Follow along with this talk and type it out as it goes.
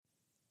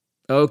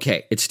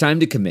Okay, it's time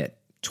to commit.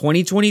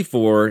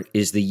 2024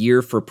 is the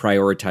year for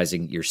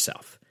prioritizing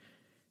yourself.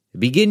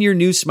 Begin your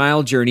new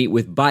smile journey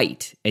with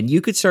Byte, and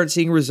you could start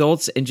seeing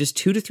results in just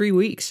 2 to 3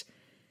 weeks.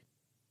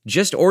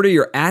 Just order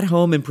your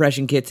at-home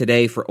impression kit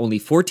today for only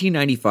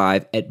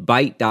 $14.95 at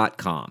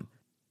Byte.com.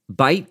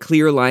 Byte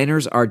clear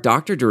aligners are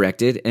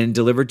doctor-directed and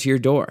delivered to your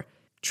door.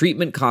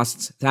 Treatment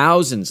costs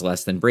thousands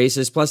less than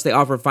braces, plus they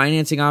offer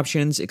financing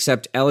options,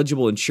 accept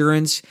eligible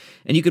insurance,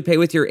 and you could pay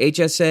with your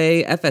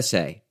HSA,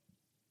 FSA.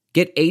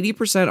 Get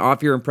 80%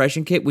 off your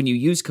impression kit when you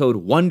use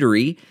code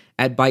WONDERY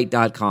at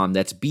Byte.com.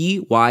 That's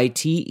BYTE.com.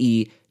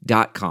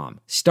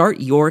 Start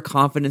your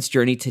confidence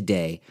journey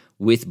today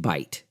with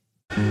Byte.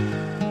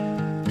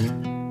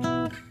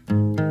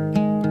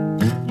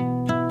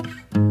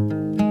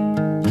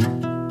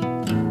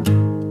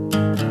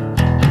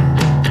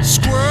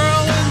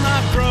 Squirrel in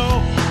my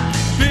fro,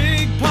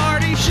 big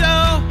party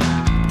show.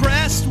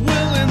 Breast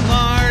will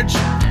enlarge,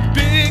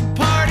 big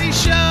party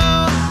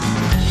show.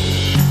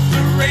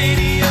 The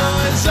radio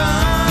is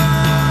on.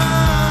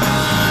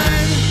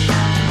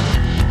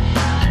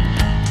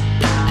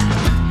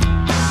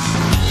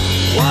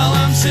 While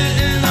I'm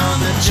sitting on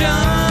the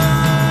john.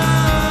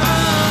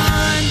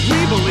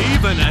 We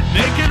believe in a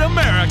naked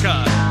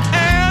America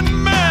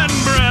and man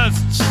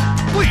breasts.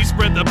 Please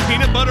spread the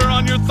peanut butter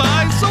on your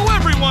thighs so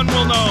everyone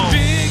will know.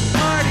 Big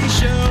party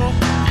show.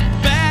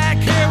 Back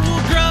hair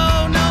will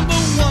grow. Number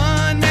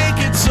one, make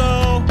it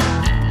so.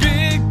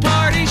 Big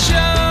party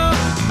show.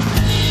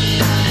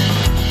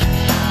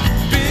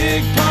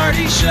 Big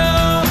party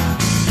show.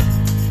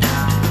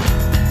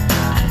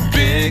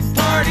 Big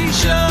party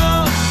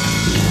show.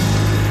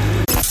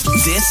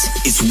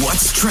 This is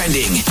what's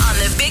trending on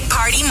the Big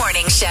Party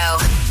Morning Show.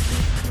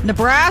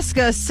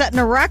 Nebraska setting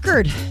a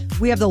record.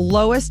 We have the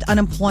lowest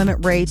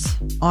unemployment rate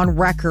on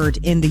record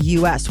in the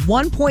U.S.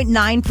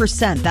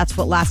 1.9%. That's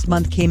what last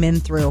month came in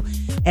through.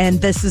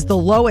 And this is the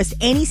lowest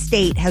any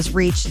state has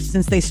reached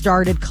since they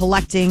started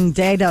collecting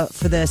data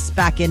for this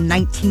back in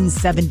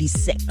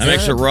 1976. That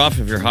makes it rough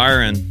if you're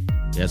hiring.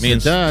 Yes,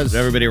 means it does.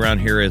 Everybody around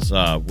here is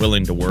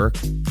willing to work.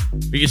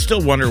 But you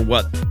still wonder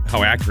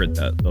how accurate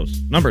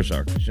those numbers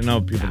are. Because you know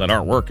people that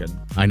aren't working.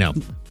 I know.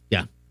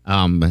 Yeah.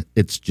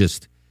 It's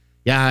just,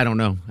 I don't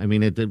know. I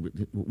mean,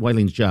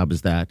 Wileen's job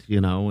is that,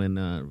 and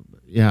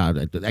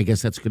I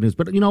guess that's good news.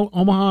 But,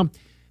 Omaha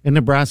and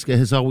Nebraska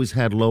has always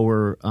had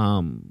lower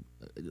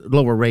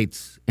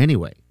rates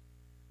anyway.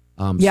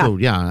 So,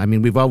 I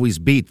mean, we've always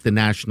beat the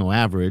national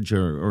average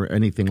or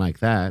anything like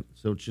that.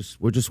 So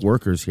we're just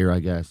workers here, I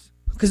guess.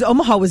 Because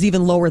Omaha was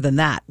even lower than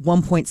that,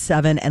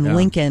 1.7, and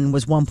Lincoln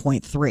was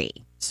 1.3.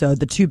 So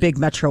the two big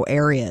metro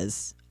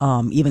areas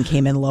even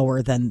came in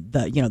lower than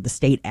the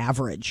state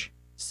average.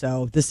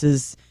 So this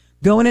is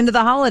going into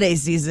the holiday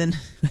season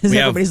as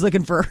everybody's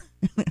looking for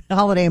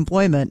holiday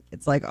employment.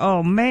 It's like,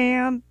 oh,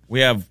 man.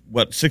 We have,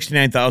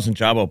 69,000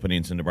 job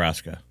openings in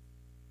Nebraska.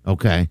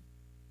 Okay.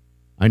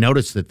 I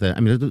noticed that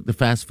the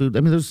fast food,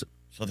 there's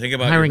think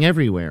about hiring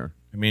everywhere.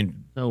 I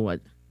mean, so what?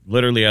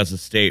 Literally as a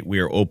state, we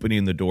are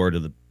opening the door to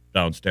the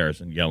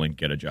downstairs and yelling,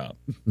 get a job.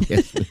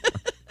 Yes.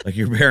 Like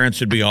your parents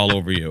should be all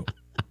over you.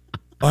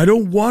 I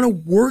don't want to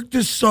work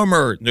this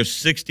summer. There's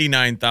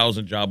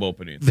 69,000 job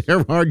openings.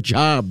 There are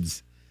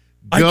jobs.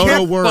 I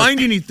can't find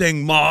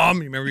anything, Mom.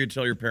 You remember you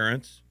tell your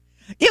parents?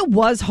 It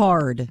was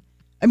hard.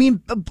 I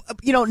mean,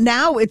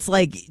 now it's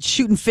like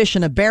shooting fish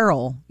in a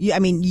barrel.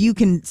 You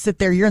can sit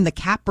there. You're in the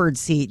catbird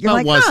seat. You're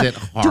like, was it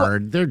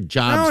hard? Their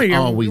jobs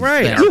always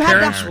right. there. Our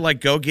parents were like,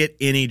 go get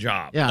any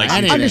job. Yeah, like, I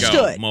you had to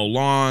understood. go mow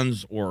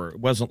lawns, or it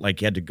wasn't like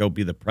you had to go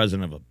be the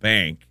president of a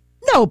bank.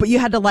 No, but you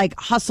had to like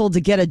hustle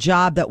to get a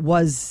job that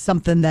was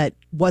something that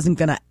wasn't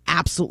going to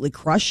absolutely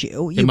crush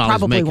you. You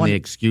probably making the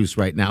excuse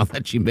right now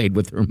that she made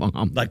with her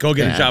mom. Like, go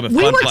get a job at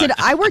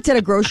I worked at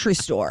a grocery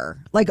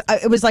store. Like,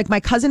 it was like my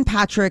cousin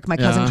Patrick, my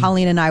cousin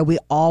Colleen, and I, we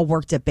all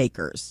worked at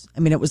Baker's. I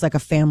mean, it was like a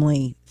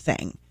family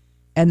thing.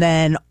 And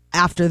then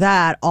after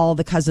that, all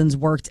the cousins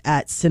worked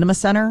at Cinema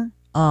Center,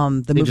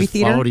 the movie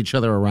theater. Followed each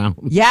other around.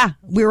 Yeah,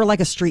 we were like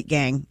a street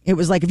gang. It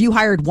was like if you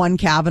hired one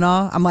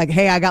Kavanaugh, I'm like,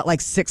 hey, I got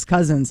like 6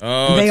 cousins.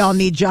 They all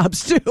need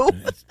jobs too.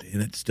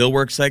 And it still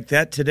works like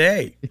that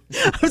today.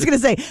 I was going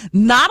to say,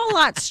 not a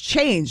lot's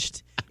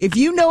changed. If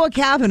you know a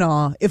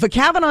Kavanaugh, if a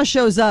Kavanaugh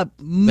shows up,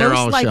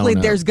 most likely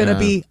there's going to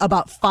be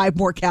about 5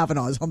 more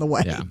Kavanaughs on the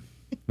way. Yeah.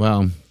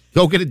 Well,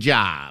 go get a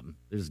job.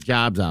 There's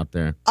jobs out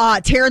there.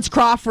 Terrence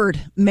Crawford,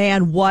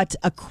 man, what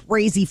a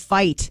crazy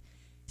fight.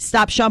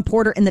 Stopped Sean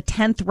Porter in the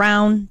 10th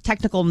round,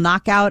 technical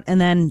knockout,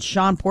 and then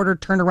Sean Porter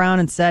turned around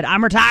and said,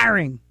 I'm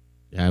retiring.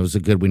 Yeah, it was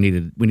we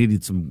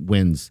needed some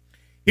wins.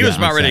 He was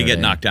about ready to get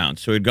knocked down,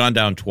 so he'd gone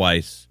down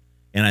twice,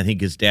 and I think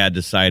his dad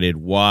decided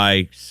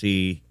why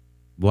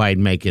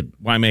make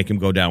him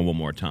go down one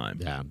more time.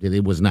 Yeah,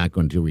 it was not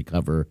going to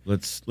recover.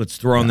 Let's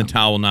throw in the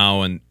towel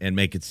now and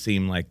make it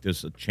seem like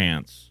there's a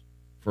chance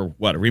for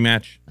a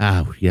rematch?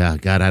 Oh, yeah,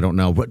 God, I don't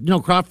know. But,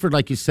 Crawford,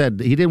 like you said,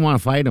 he didn't want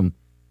to fight him.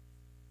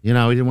 He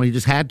didn't want. He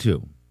just had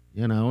to.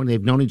 And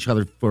they've known each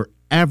other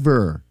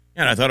forever.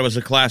 And I thought it was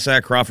a class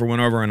act. Crawford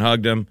went over and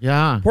hugged him.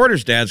 Yeah.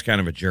 Porter's dad's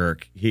kind of a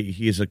jerk.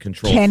 He's a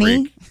control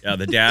Kenny? freak. Yeah,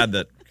 the dad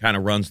that kind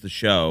of runs the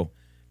show.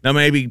 Now,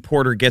 maybe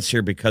Porter gets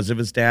here because of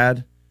his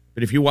dad,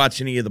 but if you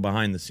watch any of the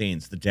behind the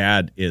scenes, the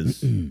dad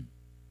is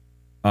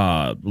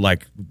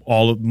like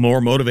all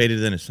more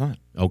motivated than his son.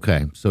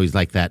 Okay, so he's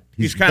like that.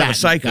 He's kind of a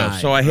psycho. guy.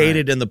 So I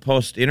hated in the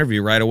post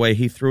interview right away,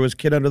 he threw his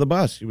kid under the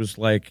bus. He was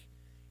like,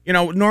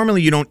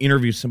 normally you don't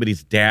interview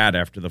somebody's dad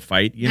after the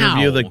fight. You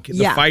interview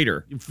the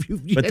fighter.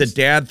 But the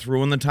dad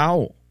threw in the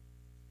towel.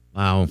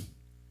 Wow.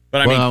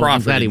 But I mean,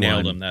 Crawford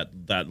nailed him.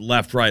 That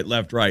left, right.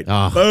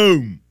 Oh,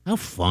 Boom. How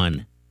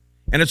fun.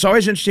 And it's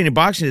always interesting in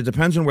boxing. It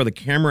depends on where the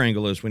camera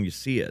angle is when you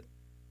see it.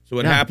 So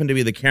it happened to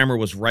be the camera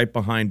was right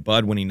behind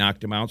Bud when he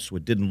knocked him out, so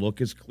it didn't look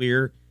as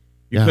clear.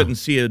 You couldn't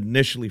see it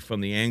initially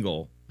from the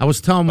angle. I was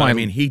telling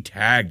he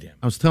tagged him.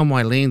 I was telling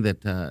Wileen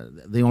that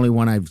the only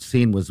one I've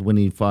seen was when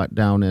he fought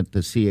down at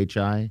the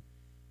CHI,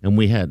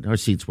 and our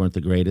seats weren't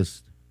the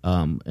greatest.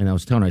 And I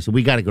was telling her, I said,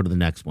 we got to go to the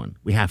next one.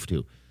 We have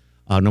to,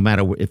 no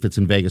matter if it's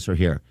in Vegas or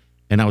here.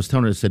 And I was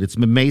telling her, I said, it's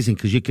amazing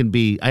because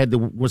I had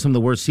some of the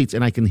worst seats,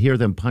 and I can hear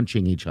them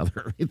punching each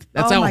other.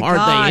 That's how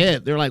hard they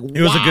hit. They're like,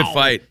 It was a good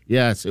fight.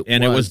 Yes, it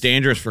was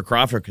dangerous for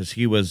Crawford because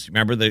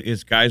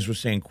his guys were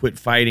saying, quit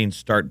fighting,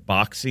 start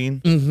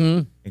boxing.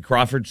 Mm-hmm. And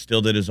Crawford still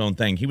did his own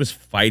thing. He was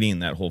fighting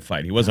that whole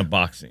fight. He wasn't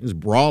boxing. He was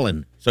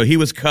brawling. So he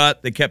was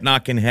cut. They kept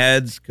knocking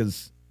heads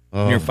because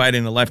when you're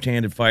fighting a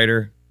left-handed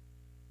fighter.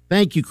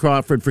 Thank you,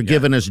 Crawford, for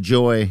giving us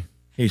joy.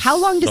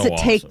 How long does it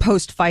take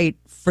post-fight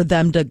for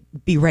them to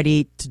be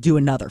ready to do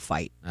another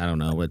fight? I don't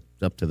know. It's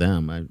up to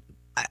them.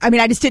 I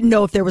mean, I just didn't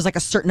know if there was like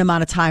a certain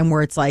amount of time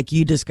where it's like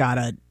you just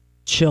gotta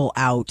chill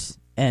out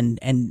and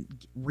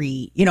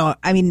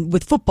I mean,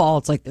 with football,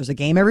 it's like there's a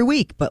game every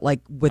week, but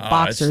like with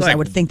boxers, I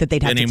would think that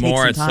they'd have to take some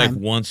time. It's like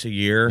once a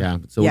year. Yeah,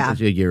 it's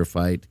a year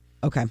fight.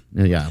 Okay.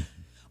 Yeah.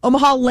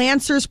 Omaha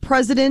Lancers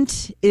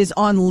president is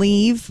on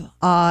leave.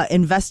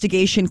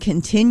 Investigation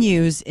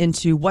continues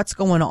into what's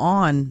going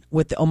on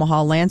with the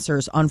Omaha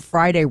Lancers. On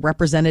Friday,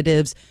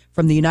 representatives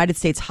from the United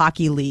States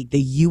Hockey League,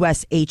 the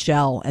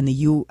USHL, and the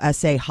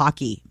USA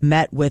Hockey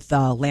met with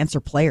Lancer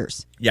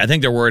players. Yeah, I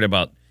think they're worried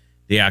about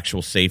the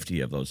actual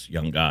safety of those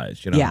young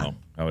guys. You know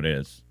how it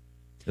is.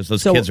 Because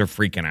those kids are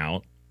freaking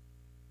out.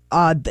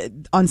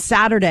 On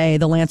Saturday,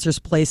 the Lancers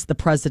placed the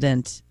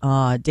president,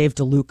 Dave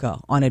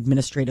DeLuca, on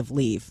administrative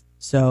leave.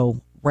 So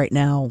right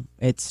now,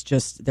 it's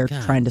just they're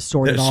trying to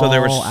sort it all out. So they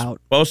were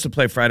supposed to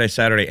play Friday,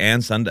 Saturday,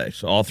 and Sunday.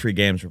 So all 3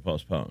 games were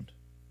postponed.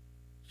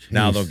 Jeez.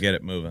 Now they'll get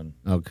it moving.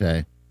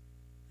 Okay.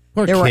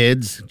 Poor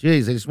kids.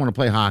 Jeez, they just want to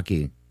play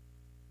hockey.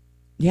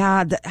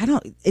 Yeah,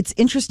 it's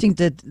interesting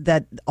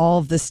that all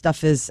of this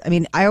stuff is. I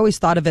mean, I always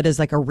thought of it as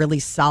like a really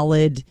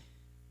solid,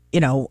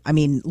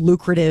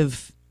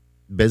 lucrative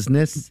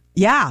business.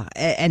 Yeah,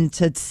 and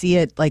to see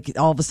it like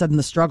all of a sudden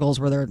the struggles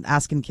where they're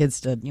asking kids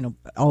to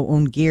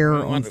own gear,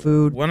 own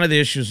food. One of the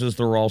issues is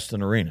the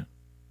Ralston Arena.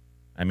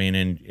 I mean,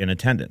 in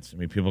attendance. I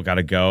mean, people got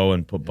to go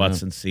and put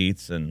butts in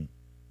seats. And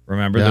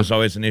remember, there's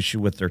always an issue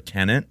with their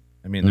tenant.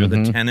 I mean, they're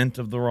the tenant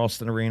of the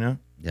Ralston Arena.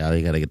 Yeah,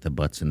 they got to get the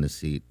butts in the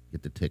seat,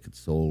 get the tickets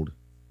sold.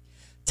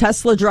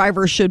 Tesla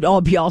drivers should all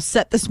be all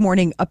set this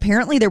morning.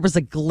 Apparently, there was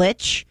a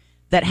glitch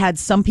that had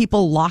some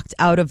people locked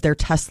out of their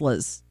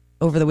Teslas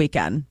over the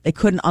weekend. They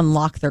couldn't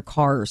unlock their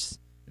cars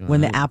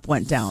when the app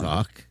went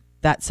down.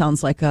 That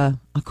sounds like a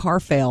car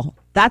fail.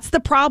 That's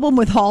the problem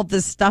with all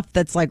this stuff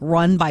that's like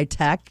run by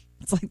tech.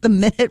 It's like the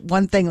minute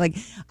one thing, like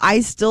I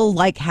still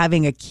like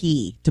having a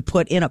key to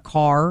put in a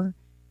car,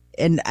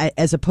 and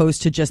as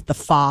opposed to just the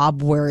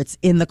fob where it's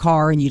in the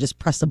car and you just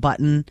press a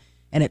button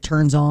and it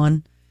turns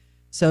on.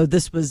 So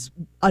this was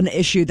an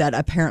issue that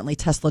apparently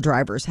Tesla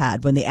drivers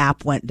had when the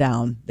app went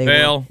down. They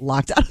were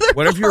locked out of their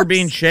What if you were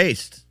being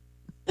chased?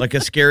 Like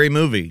a scary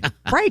movie.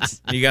 Right.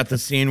 You got the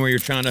scene where you're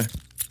trying to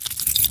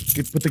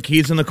put the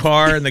keys in the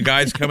car and the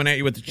guy's coming at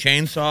you with the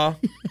chainsaw.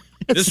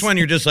 This one,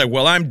 you're just like,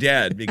 well, I'm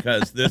dead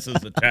because this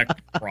is a tech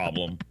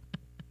problem.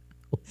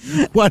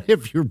 What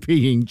if you're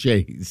being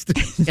chased?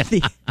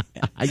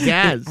 I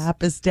guess. The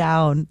app is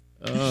down.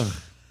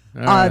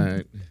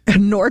 Right.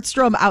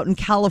 Nordstrom out in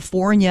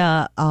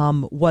California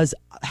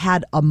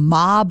had a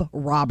mob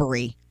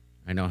robbery.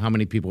 I know. How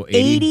many people?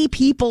 80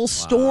 people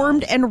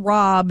stormed and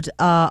robbed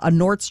a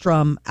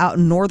Nordstrom out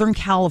in Northern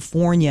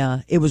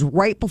California. It was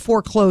right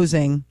before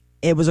closing.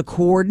 It was a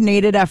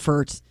coordinated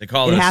effort. It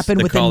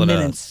happened within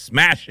minutes. A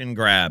smash and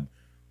grab.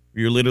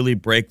 You literally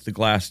break the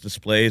glass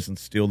displays and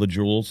steal the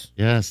jewels.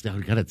 Yes.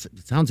 God, it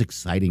sounds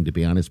exciting, to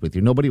be honest with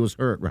you. Nobody was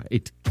hurt,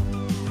 right?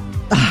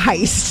 A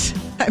heist.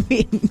 I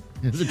mean,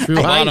 is it true?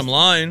 Bottom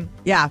line.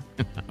 Yeah.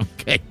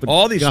 Okay.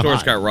 All these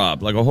stores got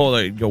robbed. Like a whole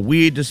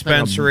weed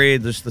dispensary.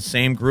 Just the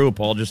same group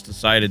all just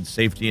decided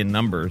safety in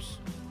numbers.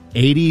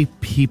 80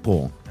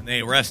 people. And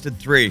they arrested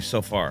 3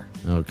 so far.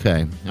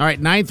 Okay. All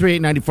right.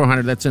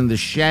 938-9400. That's in the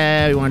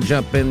show. You want to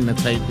jump in?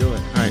 That's how you do it.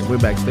 All right. We're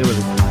back. Stay with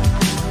us.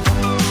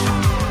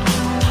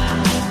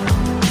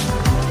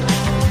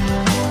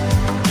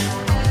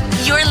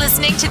 You're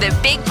listening to the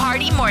Big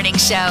Party Morning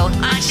Show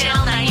on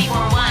Channel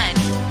 94.1.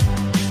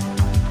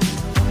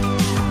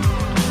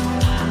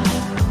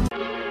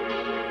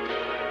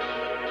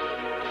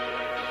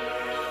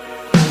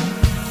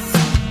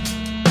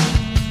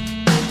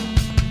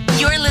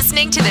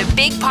 listening to the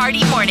Big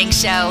Party Morning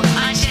Show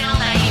on Channel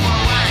 94.1.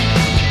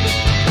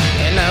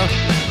 Hello.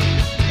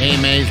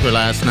 AMAs were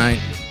last night.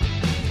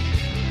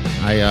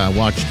 I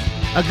watched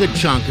a good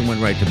chunk and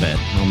went right to bed.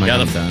 Oh my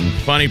God, I'm done.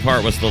 Funny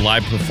part was the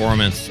live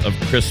performance of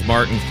Chris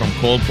Martin from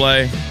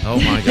Coldplay. Oh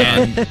my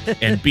God.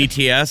 and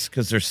BTS,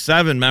 because there's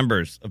 7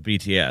 members of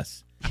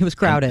BTS. It was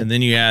crowded. And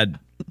then you add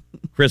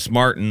Chris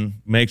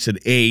Martin, makes it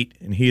 8,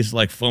 and he's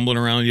like fumbling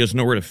around. He doesn't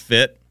know where to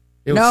fit.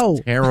 It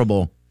was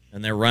terrible.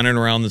 And they're running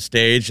around the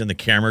stage, and the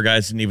camera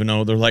guys didn't even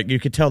know. They're like, you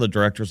could tell the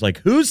director's like,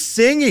 who's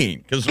singing?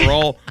 Because they're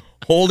all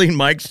holding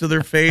mics to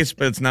their face,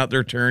 but it's not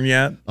their turn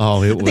yet.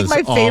 Oh, it was I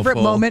think my favorite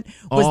moment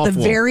was the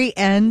very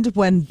end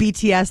when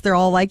BTS, they're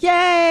all like,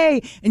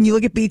 yay! And you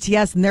look at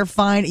BTS and they're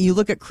fine. And you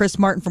look at Chris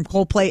Martin from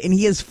Coldplay and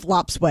he is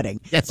flop sweating.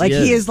 Yes, like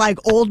he is like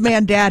old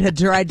man dad had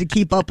tried to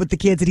keep up with the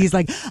kids and he's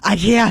like, I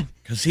can't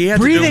because he had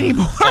breathe to do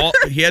anymore.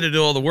 He had to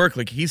do all the work.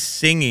 Like he's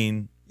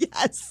singing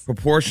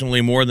proportionally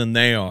more than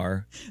they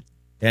are.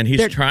 And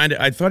he's trying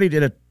to, I thought he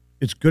did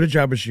as good a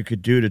job as you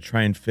could do to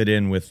try and fit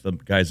in with the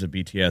guys at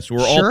BTS. Who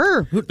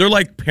are they're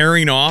like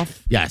pairing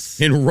off. Yes.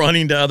 And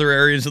running to other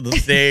areas of the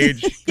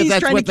stage. He's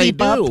that's trying what to they keep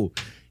do. up.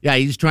 Yeah,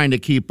 he's trying to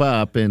keep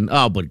up. And,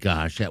 but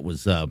gosh, that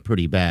was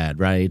pretty bad,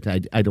 right?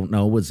 I don't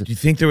know. Do you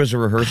think there was a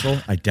rehearsal?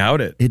 I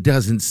doubt it. It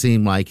doesn't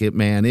seem like it,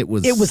 man. It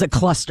was a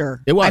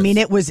cluster. It was. I mean,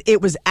 it was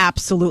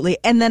absolutely.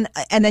 And then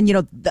you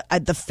know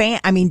the fan.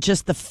 I mean,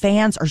 just the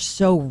fans are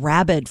so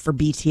rabid for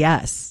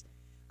BTS.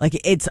 Like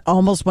it's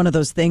almost one of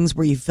those things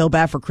where you feel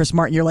bad for Chris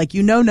Martin. You're like,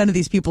 none of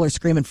these people are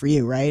screaming for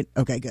you, right?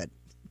 Okay, good.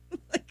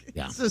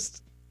 Yeah. It's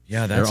just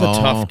that's a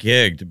tough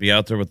gig to be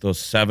out there with those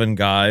 7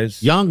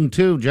 guys. Young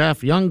too,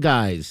 Jeff. Young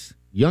guys.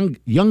 Young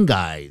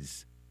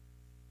guys.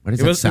 Why does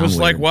that sound It was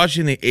weird? like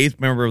watching the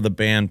 8th member of the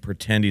band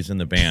pretend he's in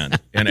the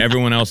band, and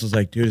everyone else is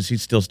like, "Dude, is he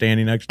still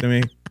standing next to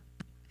me?"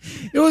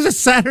 It was a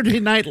Saturday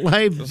Night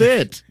Live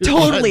bit.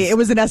 totally. It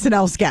was an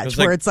SNL sketch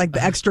like- where it's like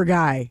the extra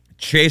guy.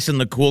 Chasing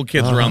the cool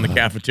kids around the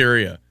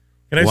cafeteria.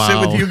 Can I sit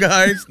with you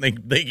guys?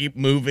 They keep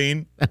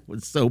moving. That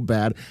was so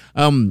bad.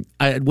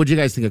 What'd you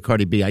guys think of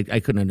Cardi B? I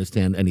couldn't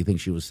understand anything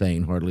she was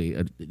saying, hardly.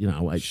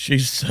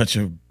 She's such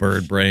a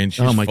bird brain.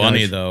 She's my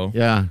funny, gosh. though.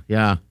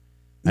 Yeah.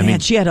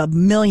 Man, she had a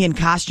million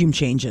costume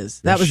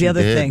changes. That was the she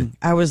other did. thing.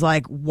 I was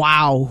like,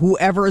 wow,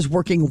 whoever is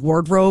working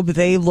wardrobe,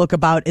 they look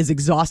about as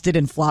exhausted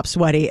and flop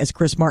sweaty as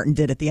Chris Martin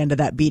did at the end of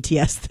that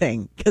BTS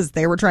thing because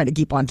they were trying to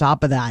keep on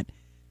top of that.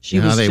 She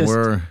was they just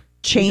were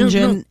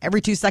changing every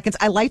 2 seconds.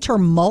 I liked her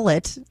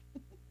mullet.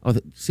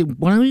 See,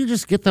 why don't you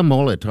just get the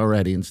mullet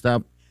already and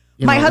stop?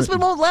 My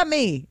husband won't let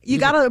me. You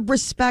got to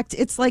respect.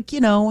 It's like,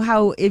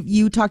 how if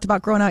you talked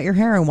about growing out your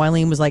hair and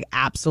Wileen was like,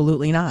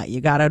 absolutely not. You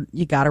got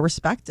to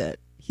respect it.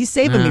 He's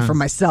saving me from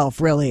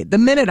myself, really. The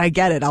minute I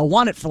get it, I'll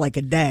want it for like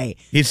a day.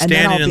 He's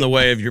standing in the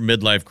way of your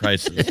midlife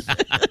crisis.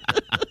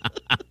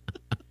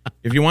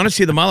 If you want to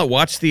see the mullet,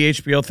 watch the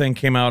HBO thing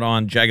came out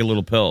on Jagged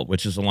Little Pill,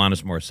 which is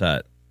Alanis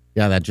Morissette.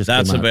 Yeah, that's came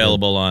out,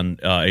 available on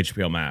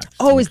HBO Max.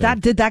 Oh,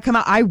 did that come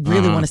out? I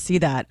really want to see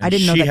that. I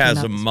didn't know that she came has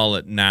out. a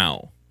mullet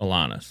now,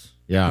 Alanis.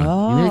 Yeah.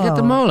 You need to get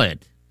the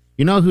mullet.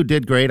 You know who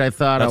did great? I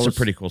thought That's a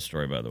pretty cool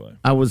story, by the way.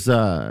 I was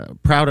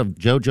proud of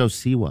JoJo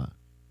Siwa.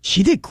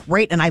 She did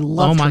great, and I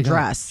loved her God.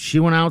 dress. She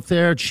went out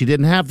there. She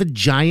didn't have the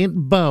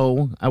giant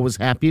bow. I was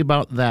happy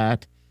about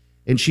that.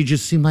 And she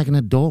just seemed like an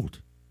adult.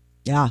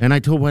 Yeah. And I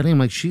told Whitey, I'm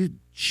like,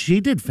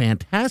 she did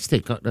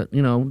fantastic.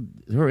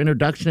 Her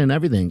introduction and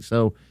everything.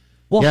 So,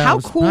 well, yeah, how I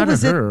was cool proud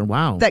was of it her.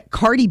 Wow. that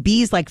Cardi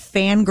B's like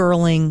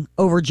fangirling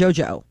over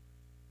JoJo?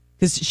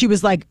 Because she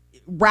was like,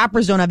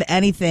 rappers don't have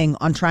anything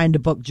on trying to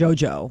book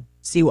JoJo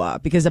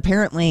Siwa because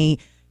apparently,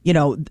 you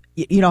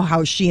know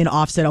how she and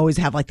Offset always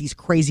have like these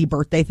crazy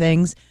birthday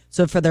things.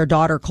 So for their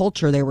daughter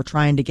Culture, they were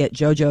trying to get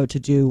JoJo to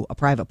do a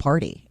private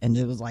party, and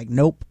it was like,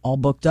 nope, all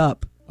booked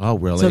up. Oh,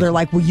 really? So they're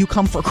like, will you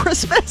come for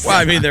Christmas? Well,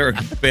 I mean, they're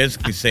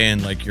basically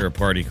saying like you're a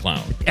party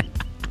clown.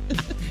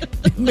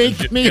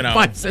 Make me a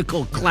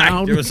bicycle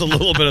clown. There was a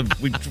little bit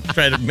of we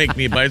tried to make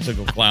me a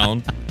bicycle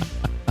clown.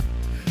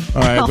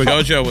 All right, but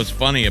JoJo was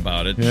funny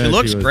about it. Yeah, she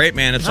looks she was. great,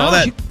 man. It's all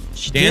that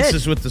she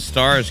Dances did. with the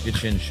Stars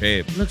get you in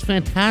shape. It looks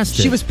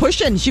fantastic. She was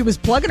pushing. She was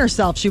plugging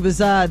herself. She was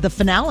the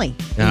finale.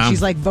 Yeah. And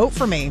she's like, vote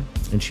for me.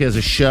 And she has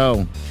a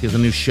show. She has a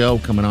new show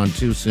coming on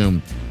too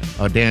soon,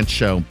 a dance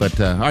show. But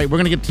all right, we're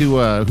going to get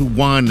to who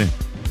won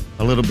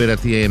a little bit at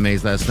the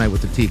AMAs last night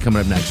with the tea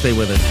coming up next. Stay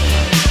with us.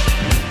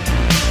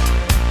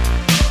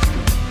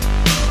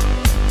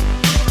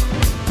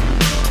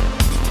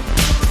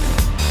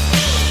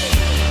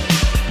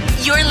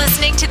 You're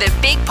listening to the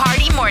Big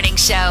Party Morning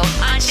Show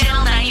on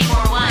Channel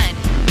 94.1.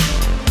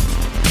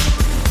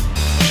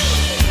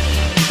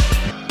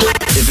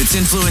 If it's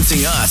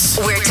influencing us,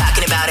 We're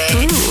talking about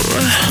it.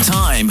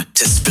 time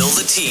to spill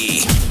the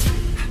tea.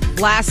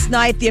 Last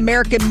night, the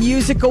American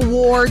Music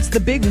Awards, the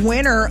big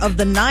winner of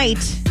the night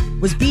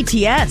was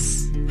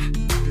BTS.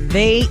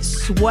 They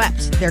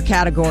swept their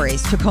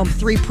categories, took home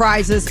 3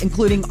 prizes,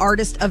 including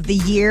Artist of the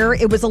Year.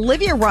 It was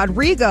Olivia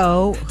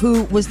Rodrigo,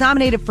 who was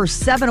nominated for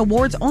 7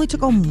 awards, only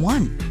took home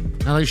 1.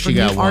 At least for she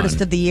got new one.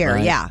 artist of the year.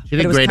 right? Yeah, She But it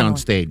did was great kinda on like-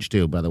 stage,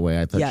 too, by the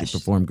way. I thought Yeah, she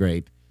performed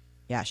great.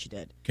 Yeah, she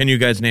did. Can you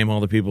guys name all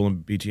the people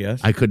in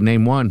BTS? I could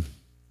name one.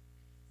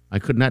 I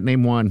could not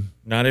name one.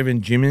 Not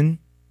even Jimin,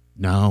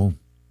 No.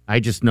 I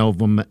just know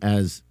them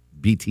as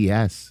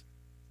BTS.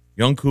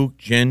 Jungkook,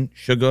 Jin,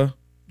 Suga,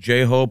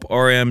 J-Hope,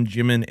 RM,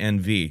 Jimin, and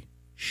V.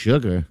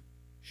 Sugar.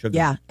 Suga.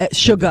 Yeah,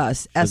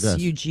 Sugas,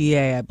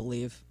 Suga, I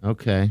believe.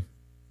 Okay.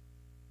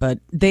 But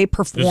they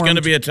performed. There's going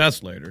to be a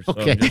test later. So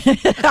Okay.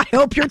 just I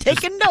hope you're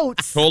taking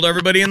notes. told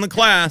everybody in the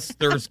class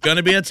there's going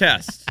to be a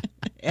test.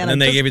 And then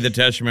I they just- gave you the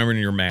test, remember, and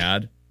you're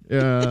mad.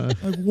 Yeah.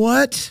 Like,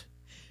 what?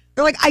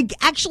 They're like, I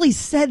actually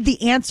said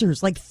the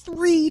answers like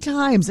 3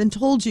 times and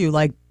told you,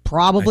 like,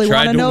 probably I want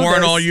tried to to know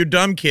warn this. all you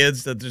dumb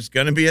kids that there's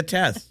going to be a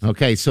test.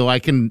 Okay, so I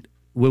can.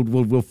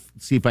 We'll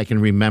see if I can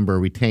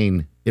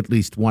retain at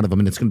least one of them,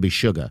 and it's going to be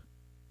Sugar.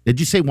 Did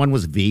you say one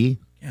was V?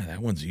 Yeah, that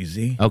one's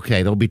easy.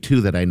 Okay, there'll be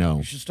 2 that I know.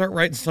 You should start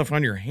writing stuff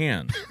on your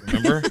hand.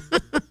 Remember?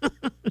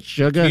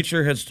 Sugar.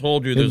 Teacher has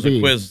told you there's V. a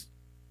quiz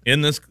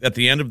in this at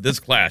the end of this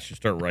class. You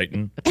start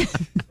writing.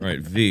 Right,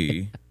 V.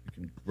 You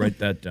can write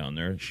that down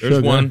there. There's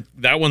Sugar. one.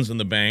 That one's in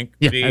the bank.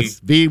 Yes,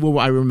 V. Will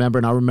I remember,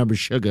 and I'll remember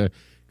Sugar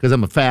because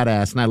I'm a fat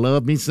ass and I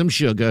love me some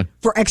sugar.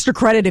 For extra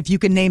credit, if you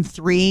can name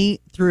 3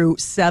 through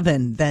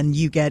 7, then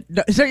you get.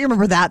 Don't you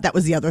remember that? That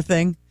was the other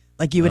thing.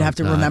 Like you would have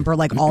to God. remember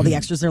like all the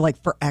extras. They're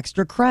like for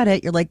extra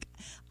credit. You're like,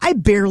 I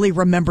barely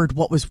remembered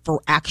what was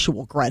for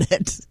actual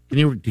credit. Can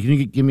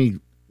you give me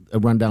a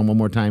rundown one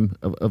more time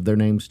of their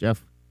names,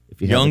 Jeff?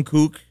 If you have it.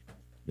 Jungkook,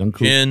 Jungkook.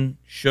 Jin,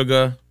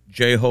 Suga,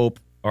 J-Hope,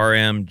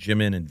 RM,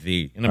 Jimin, and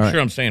V. And I'm All right. sure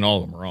I'm saying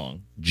all of them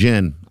wrong.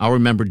 Gin. I'll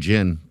remember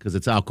gin because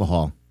it's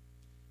alcohol.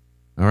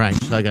 All right,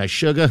 so I got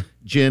Sugar,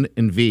 Gin,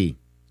 and V.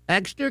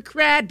 Extra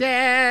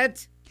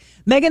credit.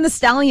 Megan Thee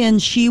Stallion,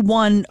 she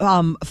won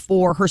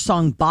for her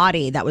song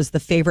Body. That was the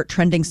favorite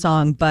trending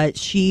song, but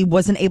she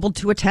wasn't able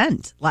to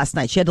attend last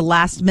night. She had to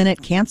last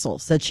minute cancel,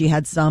 said she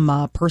had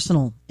some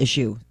personal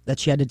issue that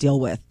she had to deal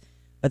with.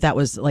 But that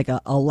was like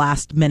a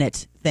last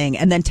minute thing.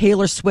 And then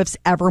Taylor Swift's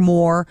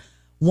Evermore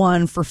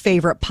won for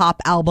favorite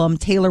pop album.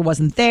 Taylor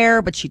wasn't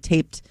there, but she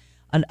taped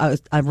a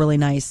really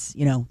nice,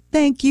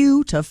 thank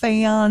you to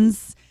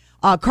fans.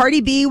 Cardi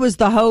B was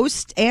the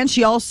host, and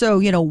she also,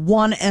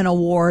 won an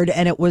award,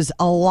 and it was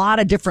a lot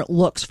of different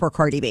looks for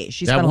Cardi B.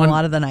 She spent a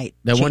lot of the night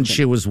That one changing.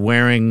 she was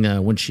wearing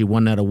when she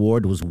won that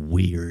award was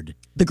weird.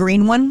 The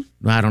green one?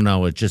 I don't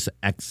know. It just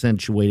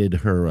accentuated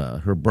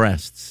her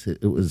breasts.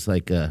 It was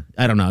like I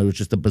don't know. It was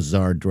just a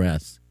bizarre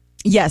dress.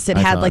 Yes, it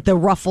I had thought- like the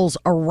ruffles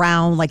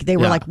around, like they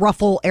were Yeah. like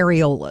ruffle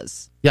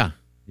areolas. Yeah.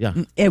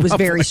 It was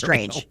very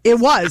strange. It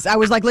was. I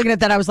was like looking at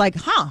that. I was like,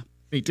 huh.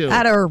 Me too.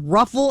 At her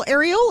ruffle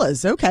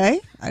areolas.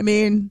 Okay. I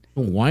mean,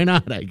 Why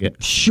not? I guess.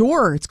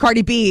 sure. It's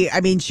Cardi B.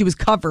 I mean, she was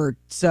covered,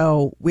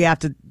 so we have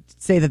to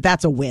say that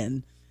that's a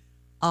win.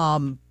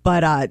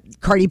 But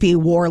Cardi B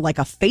wore like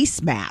a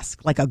face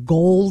mask, like a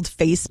gold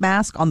face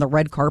mask on the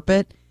red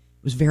carpet.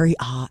 It was very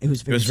It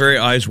was It very. was very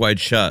eyes wide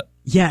shut.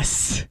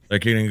 Yes.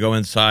 Like you're going to go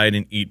inside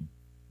and eat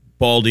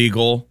bald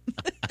eagle,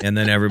 and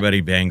then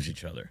everybody bangs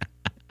each other.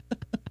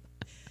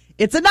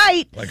 It's a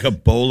night. Like a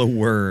bowl of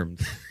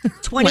worms.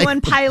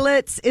 21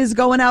 Pilots is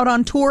going out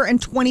on tour in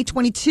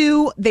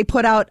 2022. They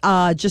put out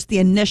just the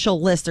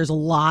initial list. There's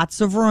lots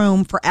of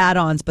room for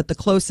add-ons, but the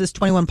closest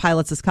 21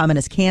 Pilots is coming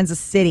is Kansas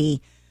City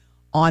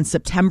on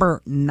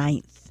September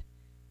 9th.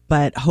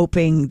 But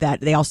hoping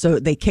that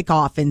they kick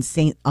off in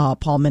St.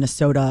 Paul,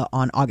 Minnesota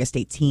on August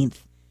 18th.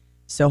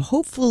 So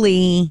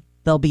hopefully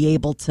they'll be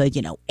able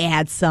to,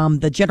 add some.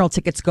 The general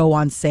tickets go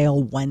on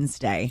sale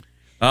Wednesday.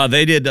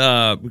 They did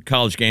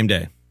College Game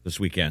Day this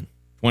weekend.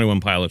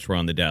 21 Pilots were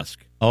on the desk.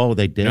 Oh,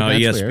 they did. No,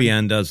 That's ESPN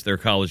weird. does their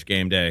College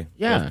Game Day.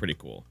 Yeah. That's pretty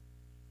cool.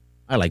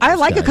 I like. I those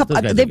like a guys. couple.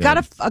 Those guys are They've got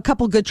good. a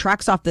couple good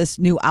tracks off this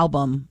new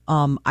album.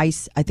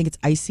 Ice. I think it's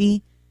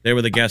Icy. They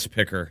were the guest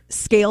picker.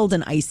 Scaled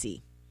and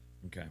Icy.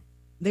 Okay.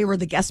 They were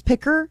the guest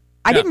picker.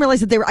 I didn't realize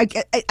that they were.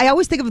 I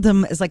always think of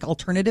them as like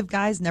alternative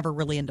guys, never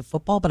really into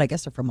football, but I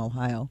guess they're from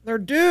Ohio, They're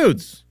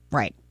dudes.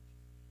 right?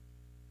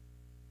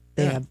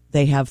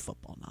 They have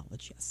football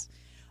knowledge. Yes.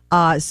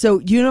 So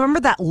you remember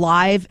that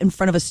live in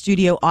front of a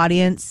studio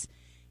audience?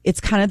 It's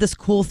kind of this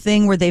cool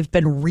thing where they've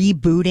been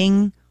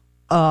rebooting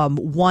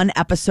one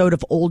episode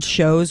of old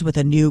shows with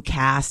a new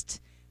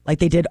cast. Like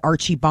they did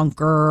Archie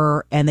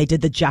Bunker and they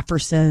did the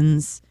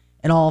Jeffersons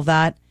and all of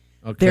that.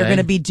 Okay. They're going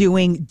to be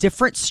doing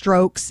Different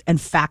Strokes and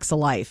Facts of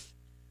Life.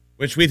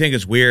 Which we think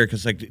is weird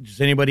because, like,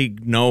 does anybody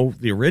know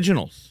the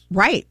originals?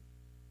 Right.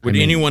 Would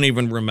anyone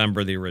even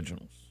remember the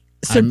originals?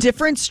 So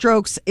Different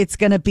Strokes, it's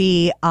going to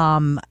be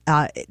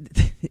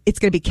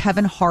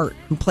Kevin Hart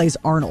who plays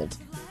Arnold.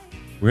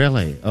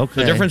 Really?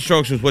 Okay. The Different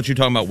Strokes was what you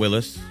talking about,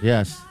 Willis.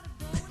 Yes.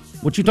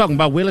 What you talking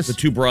about, Willis? The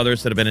two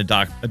brothers that have been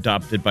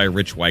adopted by a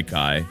rich white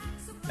guy.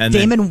 And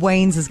Damon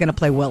Wayans is going to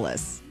play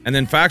Willis.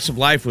 then Facts of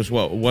Life was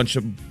what?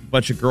 A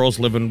bunch of girls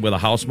living with a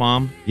house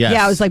mom? Yes.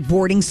 Yeah, it was like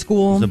boarding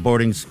school. It was a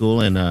boarding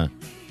school, and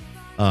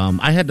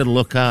I had to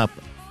look up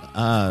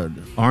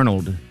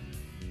Arnold,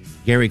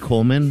 Gary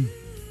Coleman.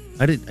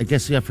 I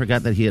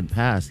forgot that he had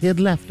passed. He had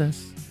left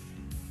us.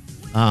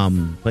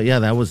 But yeah,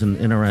 that was an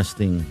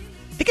interesting.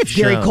 I think it's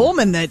Gary show.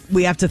 Coleman that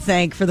we have to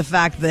thank for the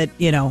fact that,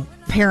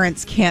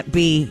 parents can't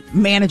be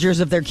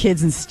managers of their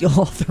kids and steal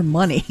all their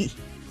money.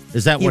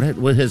 Is that what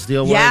his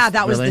deal was? Yeah,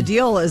 that was Really? the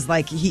deal. Is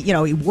like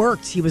he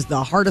worked. He was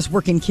the hardest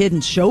working kid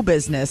in show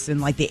business in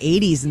like the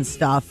 80s and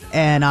stuff,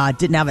 and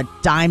didn't have a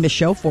dime to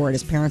show for it.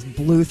 His parents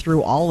blew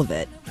through all of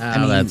it.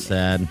 Oh, that's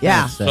sad.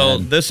 Yeah. That's sad. So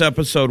this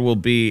episode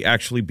will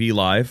actually be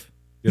live.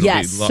 It'll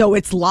Yes, be so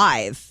it's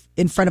live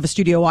in front of a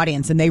studio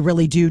audience, and they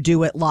really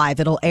do it live.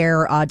 It'll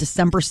air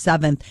December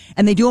 7th,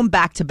 and they do them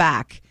back to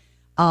back.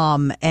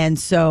 And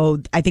so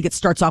I think it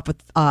starts off with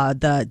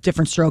the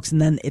Different Strokes,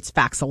 and then it's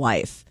Facts of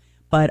Life.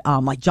 But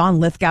like John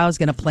Lithgow is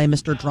going to play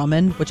Mr.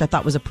 Drummond, which I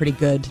thought was a pretty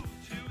good.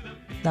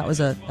 That was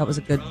a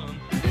good.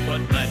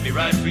 What might be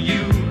right for you?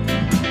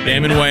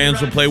 Damon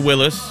Wayans will play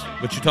Willis.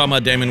 What you talking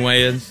about, Damon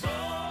Wayans?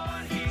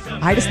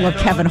 I just love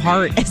Kevin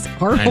Hart as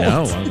Arnold. I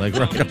know. I was like,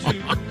 right on.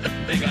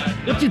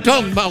 What you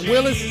talking about,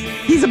 Willis?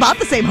 He's about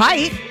the same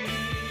height.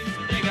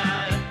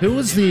 Who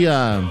was the?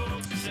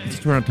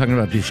 Just we're not talking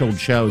about these old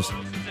shows.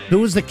 Who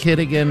was the kid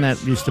again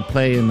that used to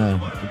play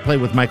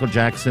with Michael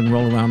Jackson,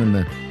 roll around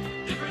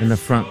in the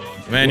front?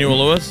 Emmanuel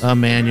Lewis?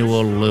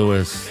 Emmanuel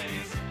Lewis.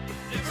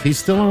 Is he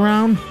still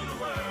around?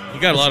 You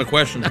got a lot of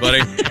questions, buddy.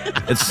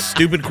 It's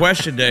stupid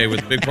question day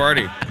with Big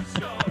Party.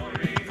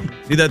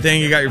 See that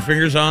thing you got your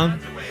fingers on?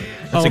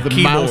 That's a the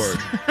keyboard. mouse.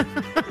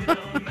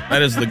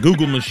 That is the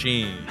Google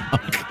machine.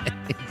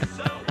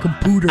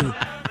 Computer.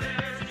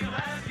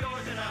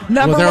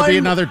 Number Will there one. be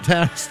another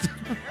test?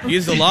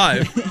 He's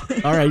alive.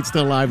 All right,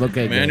 still alive.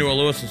 Okay, good. Emmanuel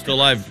Lewis is still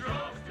alive.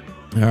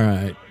 All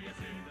right.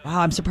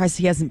 Wow, I'm surprised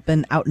he hasn't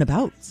been out and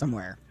about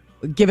somewhere.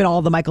 Given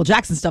all the Michael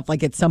Jackson stuff,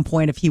 like at some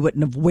point, if he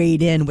wouldn't have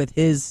weighed in with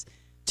his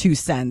 2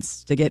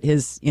 cents to get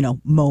his,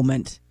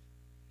 moment.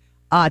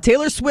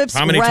 Taylor Swift's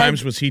How many Red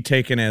times was he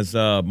taken as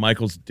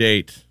Michael's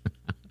date?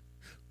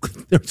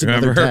 There's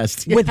another Remember?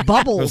 test. with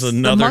Bubbles, There's the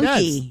another-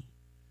 monkey.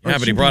 Yeah,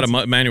 but he brought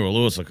Emmanuel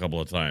Lewis a couple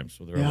of times.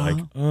 So they were Yeah.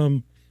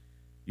 like,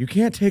 you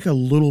can't take a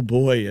little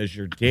boy as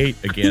your date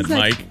again, He's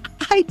like,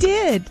 Mike. I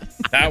did.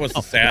 That was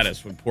the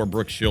saddest when poor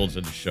Brooke Shields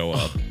had to show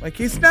up. Like,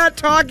 he's not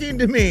talking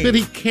to me. But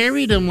he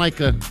carried him like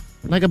a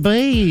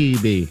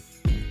baby.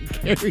 He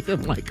carried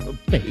him like a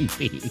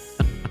baby.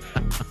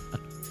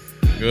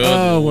 Good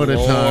Oh, what a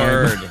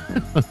Lord.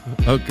 time.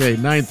 Okay,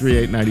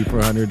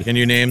 938-9400. Can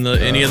you name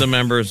any of the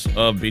members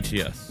of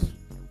BTS?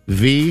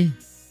 V,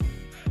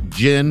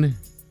 Jin,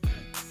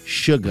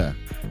 Sugar,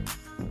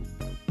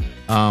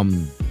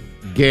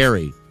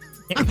 Gary.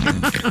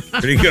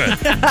 Pretty good.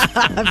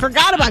 I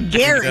forgot about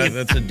Gary.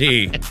 That's a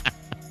D.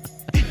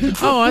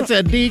 Oh, that's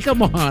a D.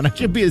 Come on, I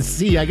should be a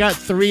C. I got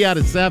 3 out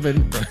of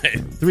 7, Right.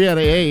 3 out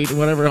of 8,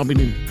 whatever. I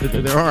mean,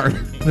 there are.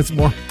 That's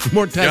more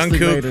testing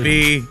Jungkook, later.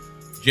 B,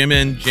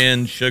 Jimin,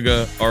 Jin,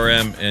 Suga,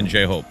 RM, and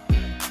J-Hope.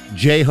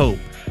 J-Hope.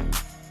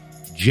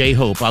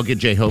 J-Hope. I'll get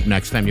J-Hope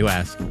next time you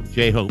ask.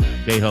 J-Hope.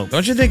 J-Hope.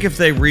 Don't you think if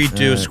they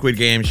redo Squid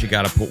Games, you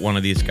got to put one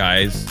of these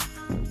guys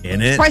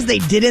in it? Surprised they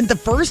didn't the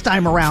first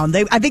time around.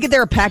 I think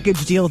they're a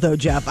package deal, though,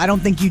 Jeff. I don't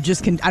think you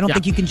just can. I don't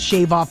think you can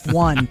shave off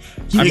one.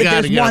 You think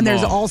gotta there's get one. 'em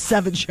There's all. all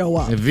 7 show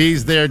up. If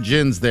V's there,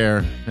 Jin's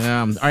there.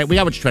 All right, we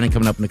got what's trending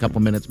coming up in a couple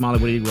minutes.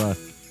 Molly,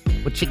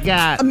 what you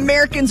got?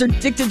 Americans are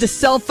addicted to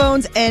cell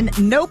phones, and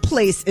no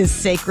place is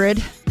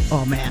sacred.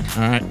 Oh man.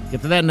 All right,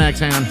 get to that next,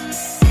 hang on.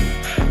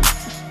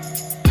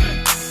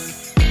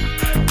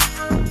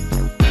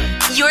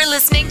 You're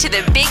listening to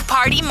the Big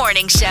Party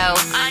Morning Show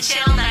on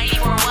Channel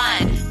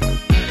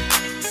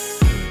 94.1.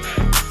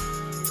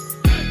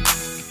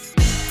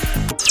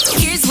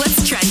 Here's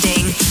what's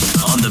trending.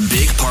 On the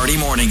Big Party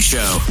Morning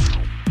Show.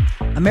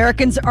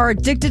 Americans are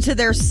addicted to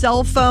their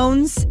cell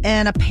phones,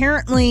 and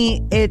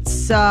apparently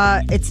it's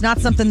not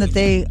something that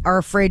they are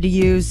afraid to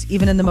use,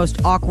 even in the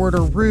most awkward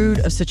or rude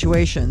of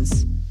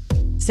situations.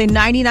 Say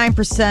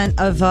 99%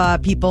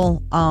 of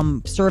people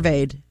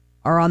surveyed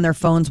are on their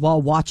phones while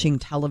watching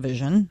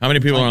television. How many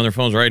people are on their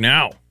phones right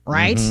now?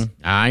 Right?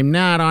 I'm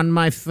not on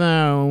my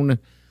phone.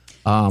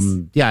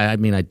 Yeah, I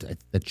mean,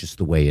 that's just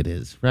the way it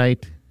is,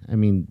 right? I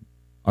mean,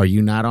 are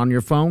you not on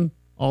your phone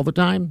all the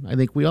time? I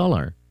think we all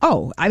are.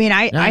 Oh, I mean,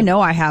 I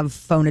know I have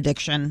phone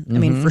addiction. I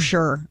mean, for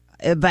sure.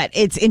 But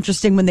it's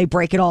interesting when they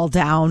break it all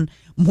down.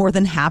 More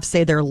than half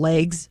say their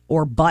legs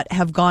or butt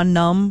have gone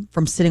numb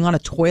from sitting on a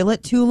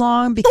toilet too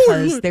long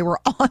because they were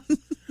on.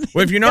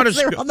 Well, if you notice,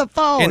 they were on the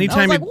phone.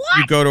 anytime I was like,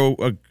 you what? go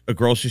to a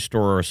grocery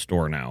store or a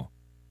store now,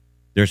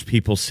 there's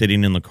people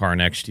sitting in the car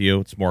next to you.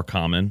 It's more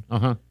common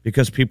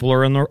because people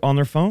are on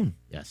their phone.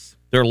 Yes.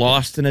 They're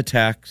lost in a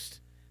text.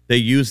 They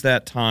use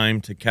that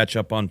time to catch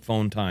up on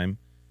phone time.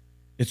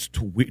 It's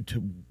too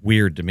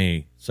weird to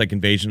me. It's like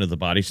Invasion of the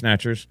Body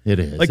Snatchers. It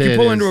is. Like you It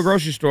pull is. into a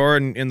grocery store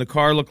and the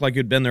car looked like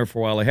you'd been there for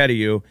a while ahead of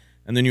you,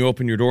 and then you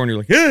open your door and you're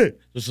like, hey!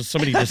 There's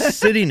somebody just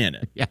sitting in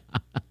it. Yeah.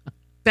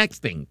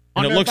 Texting.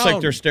 And it looks like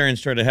they're staring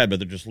straight ahead, but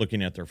they're just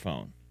looking at their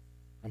phone.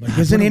 I'm like,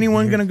 isn't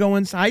anyone going to go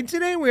inside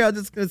today? We're all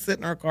just going to sit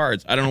in our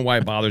cars. I don't know why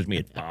it bothers me.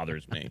 It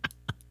bothers me.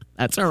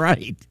 That's all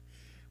right.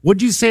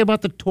 What'd you say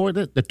about the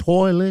toilet? The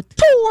toilet?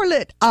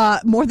 Toilet.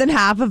 More than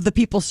half of the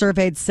people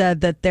surveyed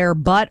said that their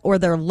butt or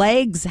their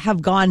legs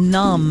have gone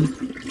numb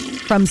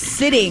from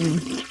sitting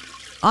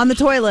on the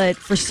toilet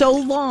for so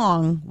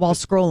long while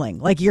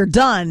scrolling. Like you're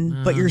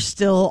done, but you're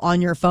still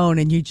on your phone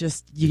and you're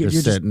just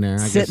sitting there.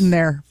 Sitting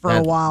there for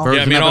a while.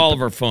 Yeah, I mean, all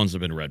of our phones have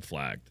been red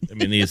flagged. I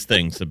mean, these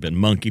things have been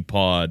monkey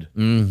pawed.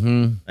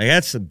 Mm-hmm. Like,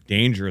 that's a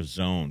dangerous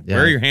zone. Yeah.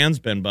 Where are your hands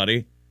been,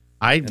 buddy?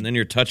 And then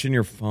you're touching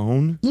your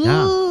phone?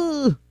 Yeah.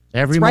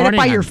 Every It's right morning.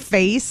 up by your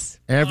face.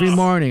 Every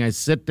morning I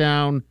sit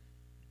down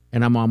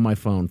and I'm on my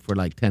phone for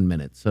like 10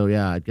 minutes. So,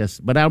 yeah, I guess.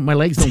 But my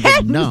legs don't get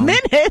 10 numb.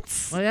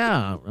 minutes. Well,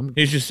 yeah.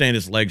 He's just saying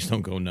his legs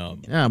don't go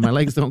numb. Yeah, my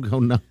legs don't go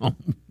numb.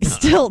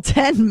 Still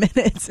 10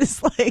 minutes.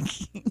 It's like.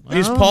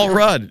 He's Paul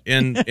Rudd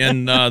in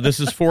This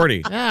Is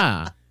 40.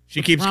 Yeah.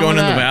 She keeps What's going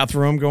wrong in the with that?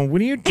 bathroom going,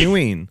 what are you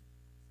doing?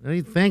 What do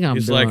you think I'm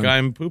He's doing? like,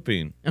 I'm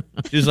pooping.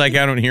 She's like,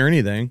 I don't hear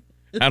anything.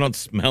 I don't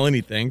smell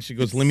anything. She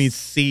goes, let me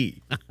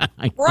see.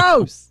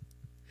 Gross.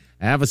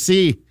 Have a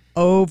C.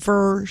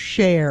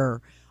 Overshare.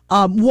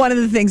 One of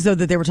the things, though,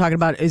 that they were talking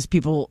about is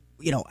people,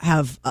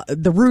 have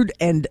the rude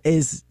end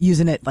is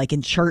using it like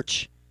in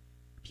church.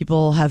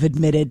 People have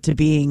admitted to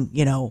being,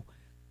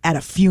 at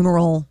a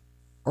funeral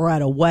or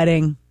at a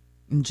wedding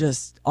and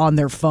just on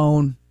their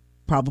phone.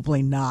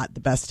 Probably not the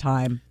best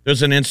time.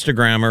 There's an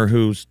Instagrammer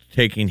who's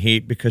taking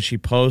heat because she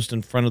posed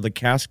in front of the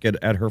casket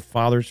at her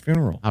father's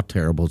funeral. How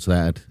terrible is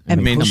that?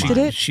 And posted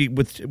it? She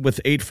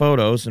with 8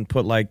 photos and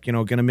put like,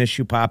 gonna miss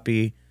you,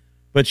 Poppy.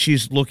 But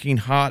she's looking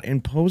hot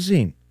and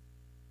posing.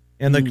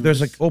 And there's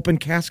like open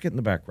casket in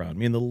the background. I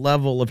mean, the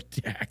level of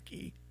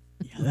tacky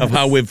of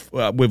how we've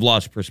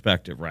lost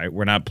perspective, right?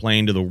 We're not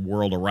playing to the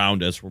world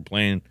around us. We're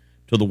playing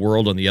to the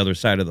world on the other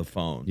side of the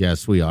phone.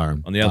 Yes, we are.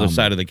 On the other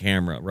side of the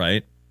camera,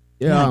 right?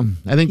 Yeah,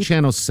 I think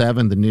Channel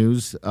 7, the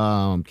news,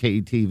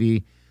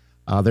 KETV,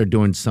 they're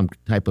doing some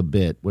type of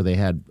bit where they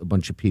had a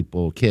bunch of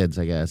people, kids,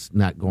 I guess,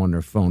 not go on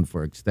their phone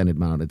for an extended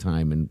amount of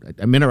time. And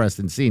I'm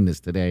interested in seeing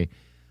this today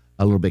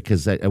a little bit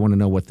because I want to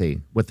know what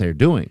they're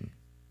doing.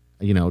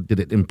 Did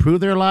it improve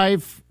their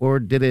life or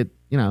did it,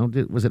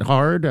 was it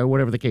hard or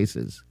whatever the case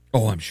is?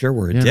 Oh, I'm sure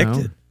we're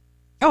addicted.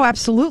 Oh,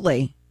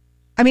 absolutely.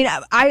 I mean,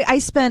 I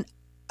spent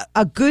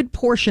a good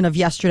portion of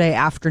yesterday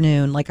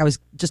afternoon, like I was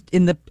just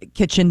in the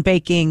kitchen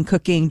baking,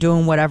 cooking,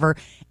 doing whatever.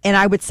 And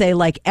I would say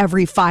like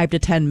every 5 to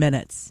 10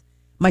 minutes,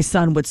 my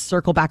son would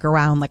circle back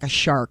around like a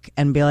shark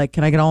and be like,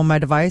 can I get on my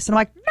device? And I'm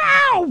like,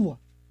 no!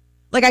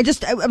 Like I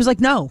was like,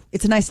 no,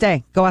 it's a nice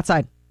day. Go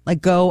outside.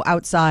 Like go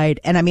outside.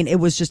 And I mean,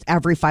 it was just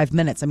every 5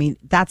 minutes. I mean,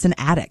 that's an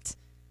addict.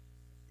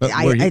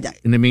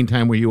 In the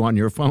meantime, were you on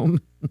your phone?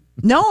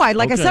 No, I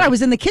Okay. said, I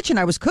was in the kitchen.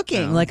 I was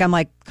cooking. Like I'm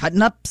like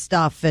cutting up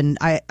stuff, and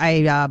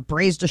I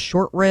braised a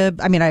short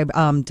rib. I mean, I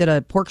did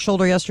a pork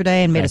shoulder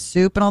yesterday and made a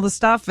soup and all this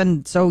stuff.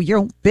 And so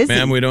you're busy.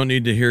 Ma'am, we don't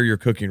need to hear your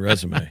cooking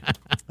resume.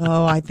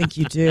 Oh, I think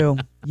you do.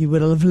 You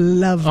would have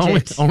loved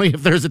it. Only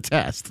if there's a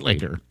test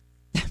later.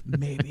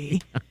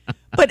 Maybe.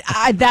 But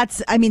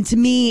to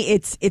me,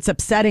 it's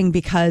upsetting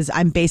because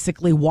I'm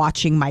basically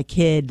watching my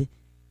kid,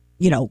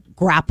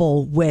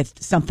 grapple with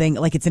something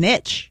like it's an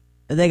itch.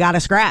 They got to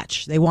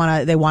scratch. They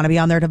want to be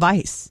on their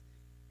device.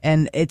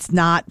 And it's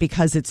not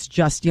because it's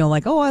just,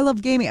 like, oh, I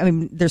love gaming. I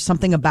mean, there's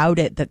something about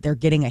it that they're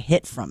getting a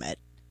hit from it.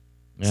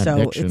 Yeah,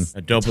 so addiction. it's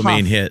A dopamine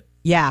tough. hit.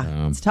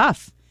 Yeah, it's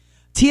tough.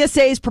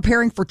 TSA is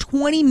preparing for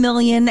 20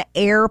 million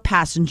air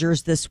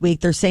passengers this week.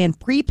 They're saying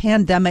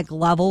pre-pandemic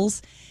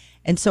levels.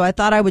 And so I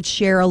thought I would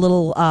share a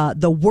little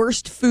the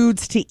worst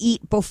foods to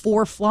eat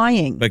before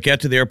flying. But get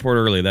to the airport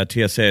early. That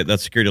TSA,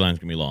 that security line's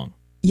going to be long.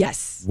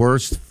 Yes.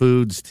 Worst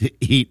foods to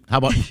eat. How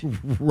about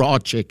raw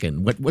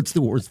chicken? What's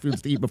the worst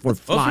foods to eat before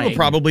Most flying? people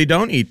probably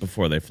don't eat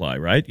before they fly,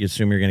 right? You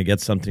assume you're going to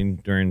get something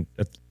during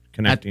a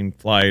connecting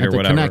flight At or the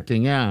whatever.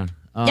 Connecting, yeah.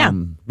 Yeah,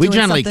 We doing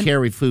generally something.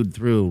 carry food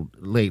through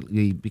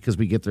lately because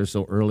we get there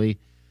so early,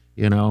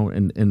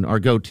 and our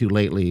go-to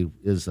lately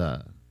is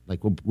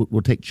like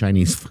we'll take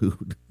Chinese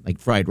food, like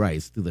fried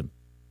rice, to the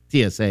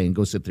TSA and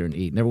go sit there and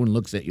eat. And everyone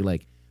looks at you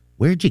like,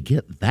 where'd you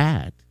get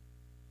that?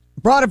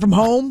 Brought it from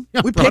home.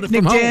 Yeah, We brought it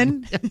from picnicked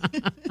home.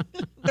 in.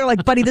 They're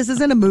like, buddy, this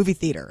isn't a movie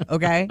theater,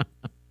 okay?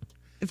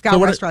 It's got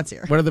So restaurants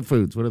here. What are the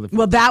foods?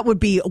 Well, that would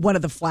be one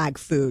of the flag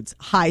foods,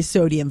 high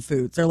sodium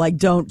foods. They're like,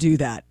 don't do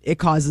that. It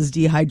causes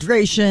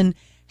dehydration,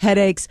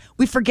 headaches.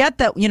 We forget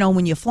that,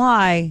 when you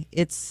fly,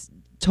 it's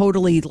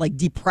totally like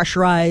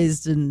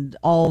depressurized and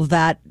all of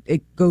that.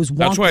 It goes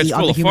That's why it's wonky on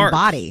full the of human farts.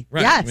 body.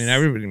 Right. Yes. I mean,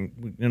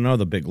 everybody,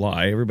 the big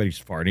lie. Everybody's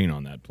farting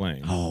on that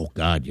plane. Oh,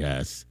 God,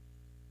 yes.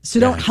 So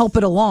don't help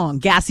it along.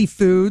 Gassy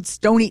foods.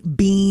 Don't eat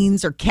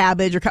beans or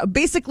cabbage or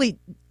basically,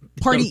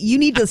 party. You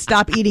need to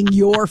stop eating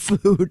your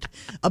food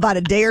about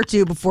a day or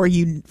two before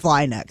you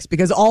fly next,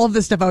 because all of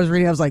this stuff I was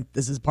reading, I was like,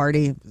 "This is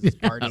party. This is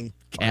party.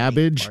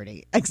 Cabbage.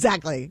 Party."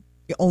 Exactly.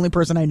 The only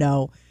person I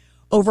know.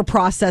 Over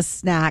processed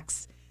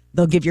snacks.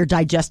 They'll give your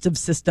digestive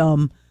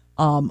system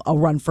a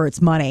run for its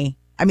money.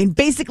 I mean,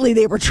 basically,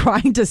 they were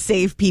trying to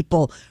save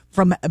people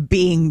from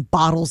being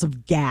bottles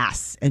of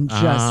gas and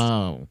just.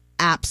 Oh.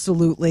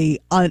 absolutely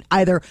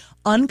either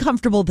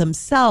uncomfortable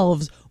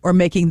themselves or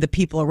making the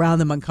people around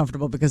them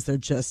uncomfortable because they're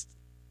just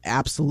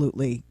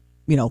absolutely,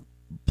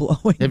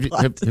 blowing. Have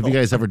you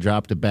guys ever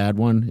dropped a bad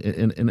one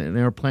in an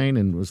airplane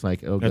and was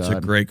like, oh, That's God.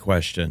 a great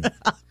question.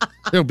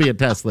 There'll be a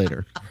test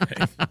later.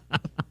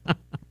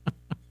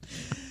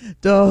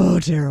 Oh,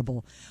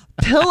 terrible.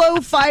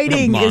 Pillow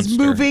fighting is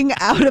Monster. moving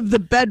out of the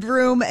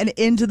bedroom and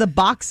into the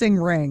boxing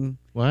ring.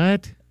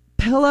 What?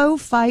 Pillow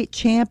Fight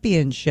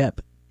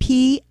Championship,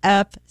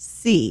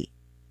 PFC,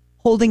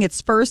 holding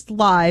its first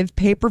live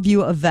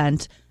pay-per-view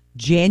event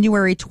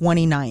January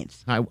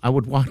 29th. I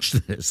would watch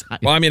this.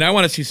 Well, I mean, I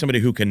want to see somebody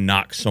who can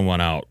knock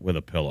someone out with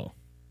a pillow.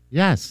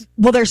 Yes.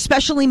 Well, they're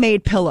specially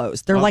made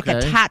pillows. They're like Okay.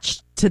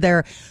 attached to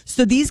their.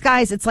 So these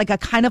guys, it's like a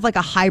kind of like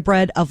a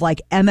hybrid of like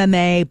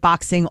MMA,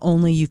 boxing,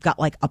 only you've got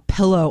like a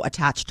pillow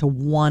attached to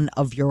one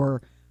of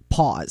your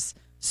paws.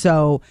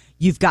 So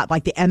you've got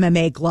like the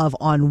MMA glove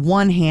on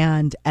one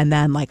hand and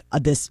then like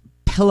this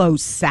pillow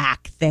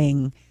sack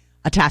thing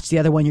attached to the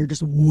other one. You're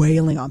just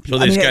wailing on people.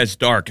 So these guys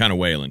are kind of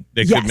wailing.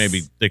 They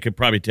Yes. they could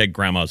probably take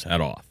grandma's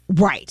head off.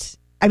 Right.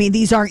 I mean,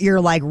 these aren't your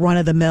like run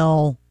of the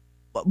mill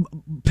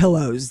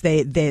pillows.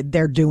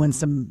 They're doing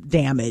some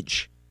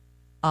damage.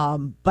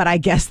 But I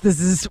guess this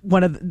is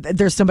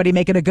there's somebody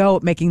making a go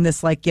at making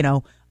this like,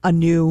 a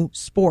new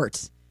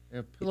sport.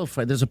 Yeah, pillow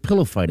fight. There's a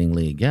pillow fighting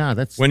league. Yeah,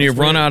 that's When you've that's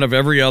run right. out of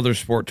every other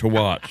sport to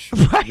watch,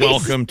 Right.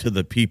 welcome to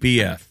the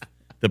PPF,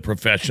 the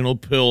Professional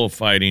Pillow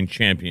Fighting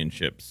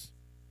Championships.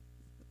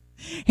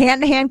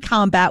 Hand-to-hand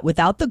combat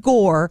without the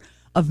gore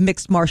of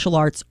mixed martial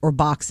arts or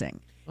boxing.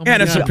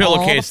 And it's a God. All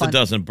pillowcase the that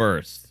fun. doesn't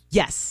burst.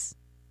 Yes.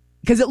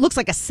 Because it looks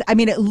like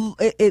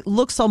it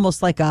looks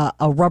almost like a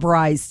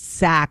rubberized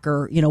sack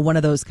or, one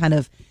of those kind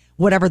of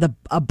whatever the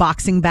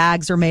boxing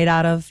bags are made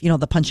out of,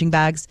 the punching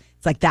bags.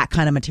 It's like that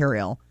kind of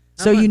material.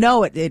 So,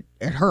 it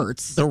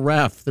hurts. The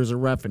ref. There's a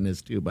ref in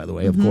this too, by the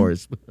way, of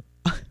course.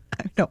 I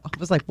know. I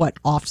was like, what,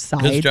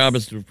 offside? His job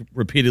is to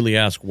repeatedly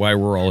ask why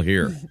we're all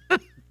here.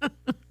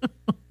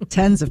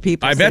 Tens of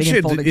people. I bet sitting you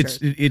in folding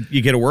chairs.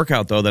 you get a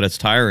workout, though, that it's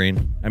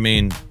tiring. I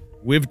mean,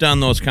 we've done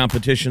those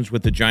competitions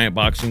with the giant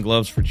boxing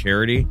gloves for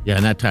charity. Yeah,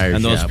 and that tires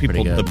And you those out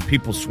people, pretty the good.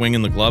 people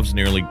swinging the gloves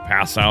nearly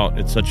pass out.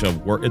 It's such a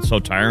work. It's so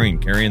tiring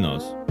carrying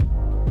those.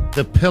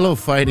 The Pillow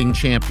Fighting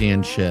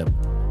Championship.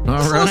 All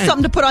It's a right. little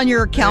something to put on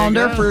your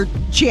calendar go. for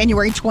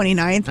January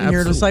 29th. And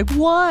you're just like,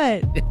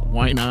 what?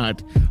 Why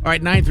not? All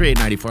right,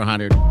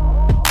 938-9400.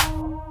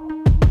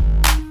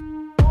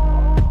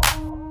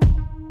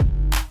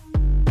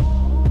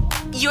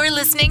 You're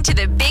listening to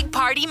the Big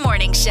Party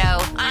Morning Show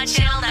on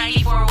Channel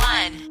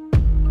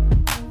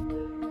 94.1.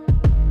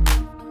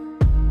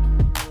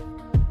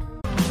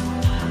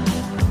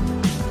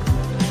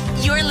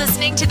 You're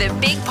listening to the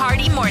Big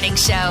Party Morning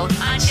Show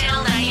on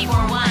Channel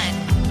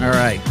 94.1. All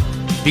right.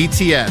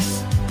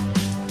 BTS.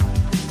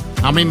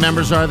 How many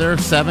members are there?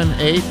 7,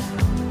 8?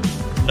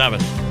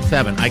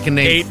 7. I can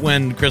name 8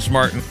 when Chris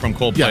Martin from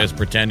Coldplay Yeah. is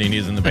pretending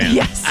he's in the band.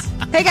 Yes.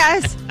 Hey,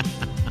 guys.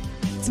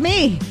 It's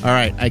me. All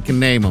right, I can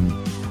name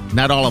them.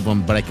 Not all of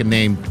them, but I can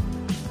name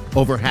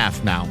over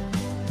half now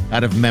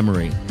out of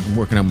memory. I'm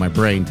working on my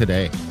brain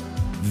today.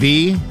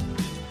 V,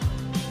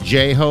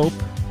 J-Hope,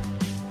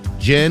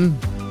 Jin,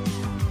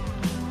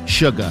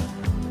 Suga.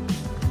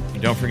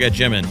 Don't forget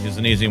Jimin. He's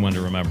an easy one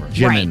to remember.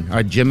 Jimin. All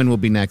right, Jimin will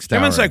be next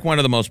Jimin's hour. like one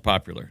of the most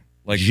popular.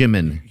 Like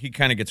Jimin. He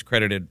kind of gets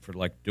credited for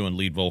like doing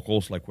lead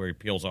vocals, like where he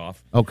peels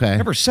off. Okay.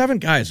 Remember, 7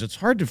 guys. It's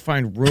hard to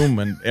find room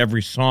in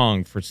every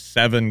song for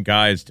 7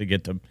 guys to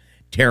get to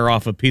tear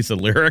off a piece of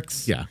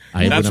lyrics. Yeah,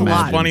 I That's would what was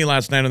imagine. funny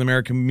last night on the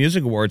American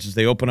Music Awards is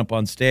they open up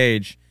on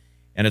stage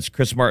and it's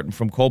Chris Martin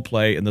from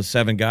Coldplay and the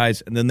 7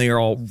 guys, and then they're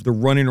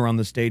running around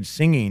the stage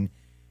singing,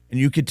 and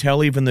you could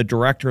tell even the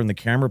director and the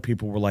camera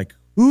people were like,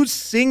 "Who's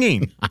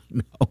singing?"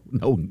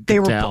 No, They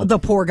were tell. the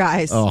poor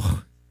guys.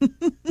 Oh,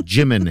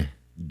 Jimin.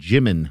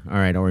 All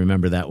right, I'll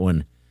remember that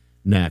one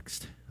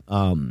next.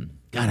 God,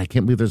 I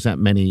can't believe there's that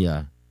many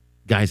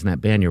guys in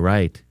that band. You're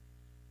right.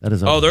 That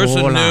is a There's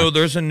whole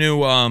lot. a new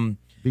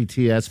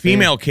BTS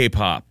female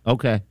K-pop,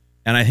 Okay.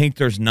 and I think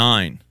there's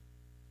 9.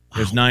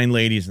 There's 9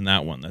 ladies in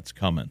that one that's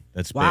coming.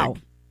 That's Wow.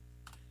 big.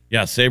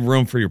 Yeah, save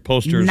room for your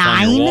posters on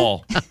 9? your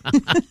wall.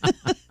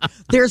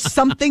 There's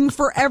something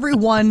for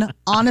everyone,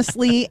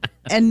 honestly,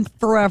 and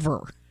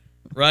forever.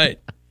 Right.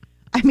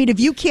 I mean, if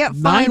you can't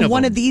 9 find of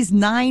one them. of these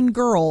 9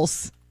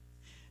 girls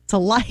to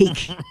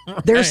like,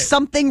 there's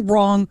something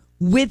wrong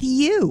with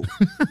you.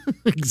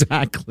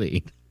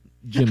 Exactly.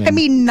 Jimin. I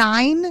mean,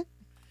 9?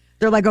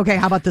 They're like, okay,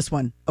 how about this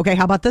one? Okay,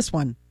 how about this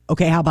one?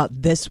 Okay, how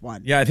about this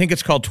one? Yeah, I think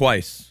it's called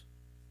Twice.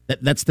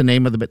 That's the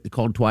name of the bit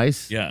called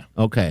Twice? Yeah.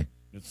 Okay.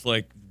 It's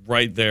like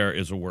right there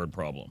is a word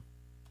problem.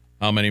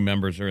 How many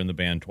members are in the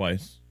band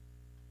Twice?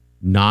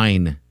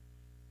 9.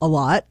 A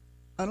lot.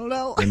 I don't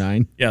know.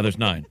 9. Yeah, there's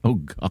 9. Oh,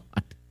 God.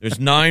 There's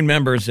 9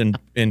 members in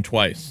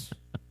Twice.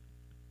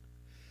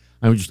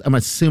 I'm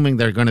assuming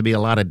there's going to be a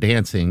lot of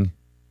dancing.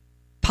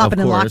 Popping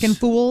Of and course. locking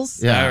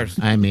fools. Yeah. There's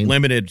I mean,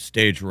 limited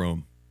stage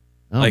room.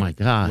 oh, Like, my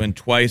God. When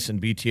Twice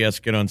and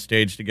BTS get on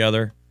stage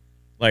together,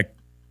 like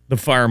the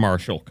fire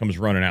marshal comes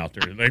running out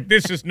there. Like,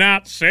 this is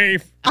not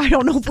safe. I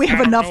don't know if we have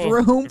I don't enough know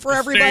room if for the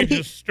everybody. stage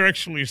is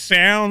structurally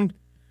sound.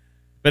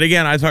 But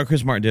again, I thought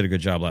Chris Martin did a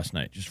good job last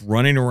night. Just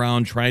running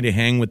around, trying to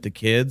hang with the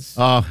kids.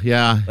 Oh,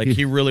 yeah. Like,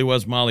 he really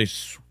was Molly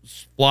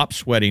flop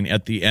sweating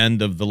at the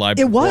end of the live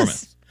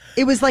performance.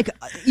 It was like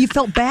you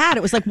felt bad.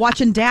 It was like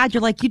watching Dad. You're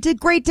like, you did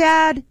great,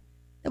 Dad.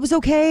 That was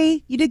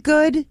okay. You did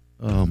good.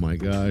 Oh, my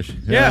gosh.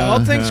 Yeah,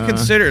 all things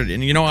considered.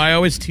 And, I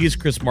always tease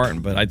Chris Martin,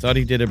 but I thought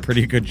he did a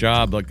pretty good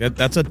job. Like,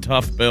 that's a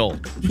tough bill.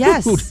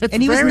 Yes. That's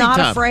And he was very not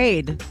tough.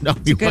 afraid No,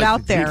 to get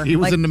out there. He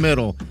was Like, in the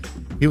middle.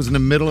 He was in the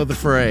middle of the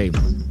fray.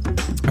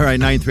 All right,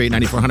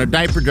 938-9400.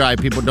 Diaper Drive,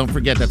 people, don't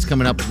forget that's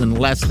coming up in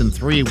less than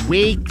 3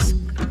 weeks.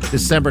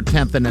 December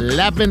 10th and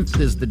 11th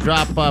is the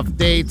drop-off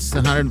dates.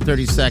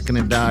 132nd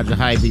and Dodge, a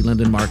Hy-Vee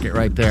Linden Market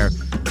right there.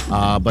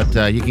 But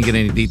you can get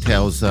any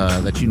details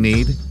that you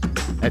need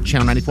at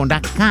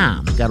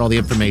channel94.com. Got all the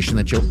information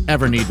that you'll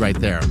ever need right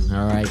there.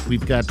 All right,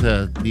 we've got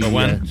the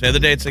When? Say the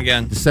dates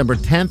again. December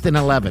 10th and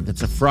 11th.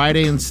 It's a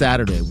Friday and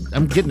Saturday.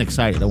 I'm getting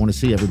excited. I want to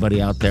see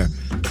everybody out there.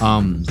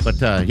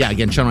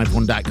 Again,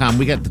 channel94.com.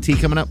 We got the tea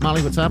coming up.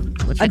 Molly, what's up?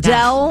 What you got?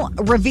 Adele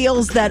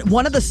reveals that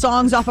one of the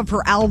songs off of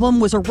her album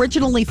was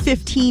originally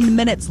 15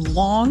 minutes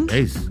long,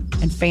 Ace.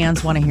 and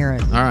fans want to hear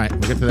it. All right, we'll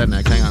get to that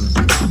next. Hang on.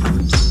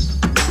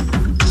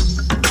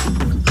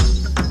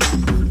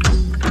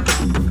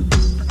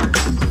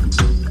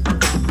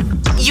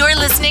 You're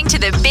listening to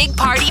the Big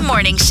Party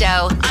Morning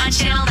Show on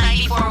Channel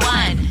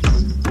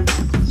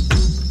 94.1.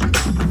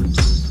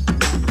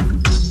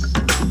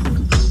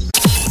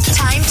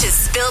 Time to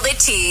spill the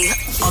tea.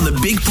 On the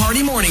Big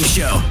Party Morning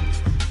Show.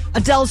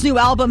 Adele's new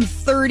album,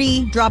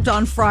 30, dropped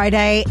on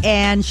Friday,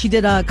 and she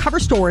did a cover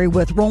story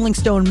with Rolling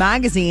Stone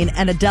magazine,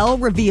 and Adele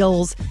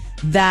reveals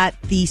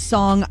that the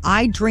song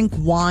I Drink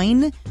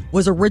Wine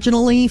was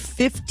originally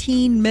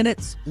 15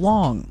 minutes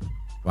long.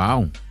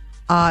 Wow.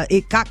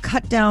 It got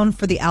cut down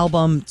for the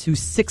album to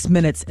 6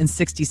 minutes and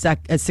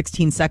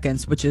 16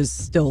 seconds, which is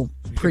still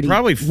pretty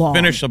Probably long.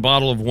 finish a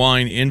bottle of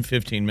wine in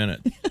 15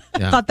 minutes.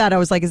 I thought that. I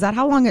was like, is that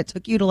how long it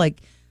took you to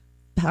like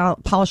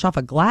polish off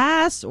a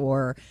glass?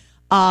 Or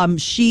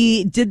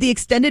she did the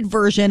extended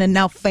version, and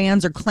now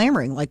fans are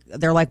clamoring. Like,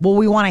 they're like, well,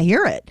 we want to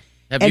hear it.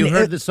 Have you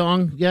heard the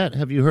song yet?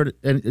 Have you heard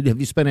it? Have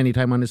you spent any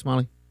time on this,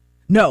 Molly?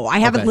 No, I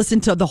haven't Okay.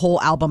 listened to the whole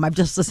album. I've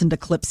just listened to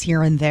clips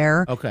here and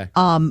there. Okay.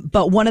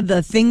 But one of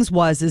the things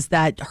is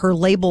that her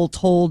label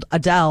told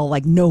Adele,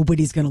 like,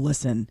 nobody's going to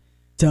listen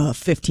to a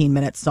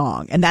 15-minute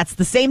song. And that's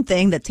the same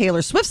thing that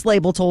Taylor Swift's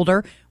label told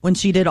her when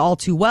she did All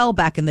Too Well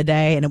back in the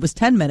day, and it was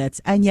 10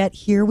 minutes. And yet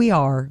here we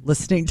are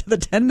listening to the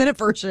 10-minute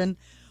version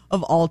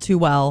of All Too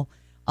Well.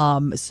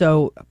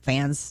 So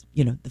fans,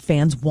 the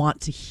fans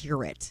want to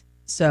hear it.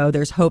 So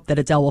there's hope that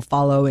Adele will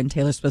follow in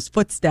Taylor Swift's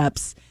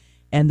footsteps,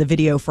 and the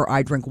video for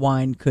I Drink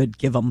Wine could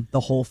give them the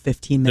whole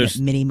 15-minute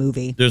mini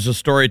movie. There's a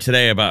story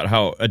today about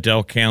how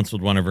Adele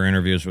canceled one of her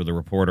interviews with a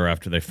reporter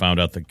after they found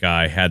out the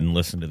guy hadn't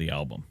listened to the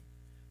album.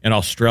 An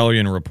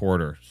Australian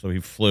reporter. So he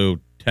flew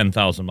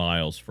 10,000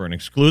 miles for an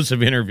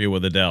exclusive interview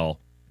with Adele.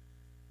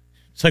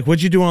 It's like,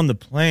 what'd you do on the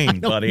plane,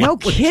 buddy? No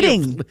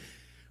kidding.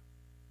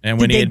 And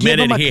when Did he they give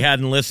him admitted a- he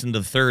hadn't listened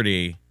to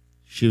 30,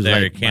 She was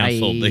they like,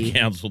 canceled. bye. They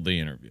canceled the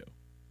interview.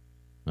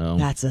 Well,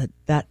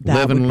 That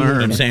Live would and be-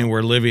 learn. I'm saying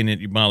we're living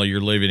in Molly.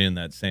 You're living in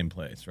that same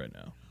place right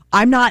now.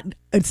 I'm not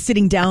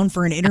sitting down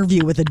for an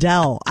interview with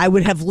Adele. I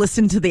would have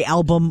listened to the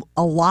album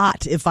a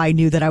lot if I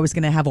knew that I was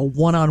going to have a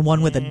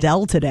one-on-one with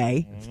Adele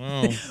today.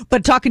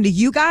 But talking to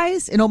you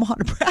guys in Omaha,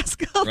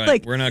 Nebraska, Right,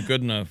 like, we're not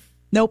good enough.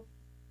 nope.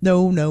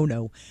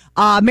 No.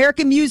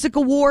 American Music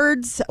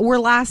Awards were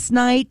last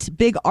night.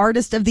 Big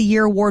Artist of the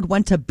Year award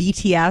went to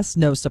BTS.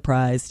 No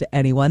surprise to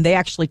anyone. They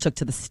actually took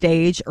to the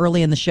stage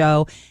early in the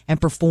show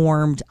and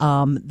performed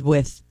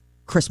with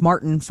Chris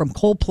Martin from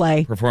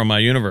Coldplay. Perform My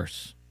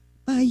Universe.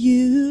 My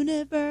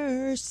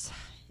universe.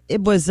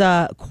 It was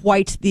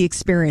quite the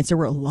experience. There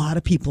were a lot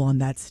of people on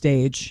that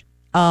stage.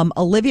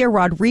 Olivia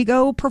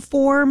Rodrigo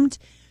performed.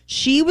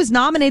 She was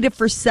nominated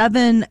for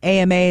 7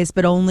 AMAs,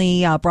 but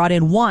only brought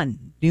in 1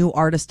 New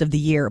Artist of the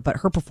Year. But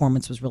her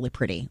performance was really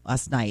pretty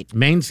last night.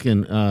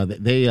 Mainskin,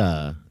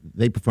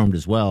 they performed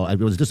as well. I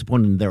was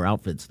disappointed in their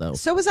outfits, though.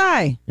 So was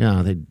I.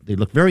 Yeah, they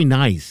look very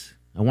nice.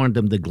 I wanted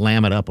them to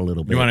glam it up a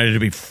little bit. You wanted it to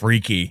be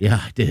freaky. Yeah,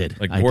 I did.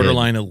 Like I did.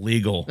 borderline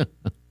illegal.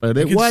 But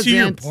You it can wasn't. see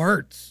your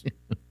parts.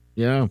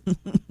 Yeah. A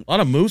lot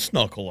of moose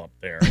knuckle up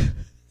there.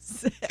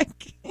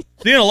 Sick.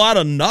 Seeing a lot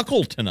of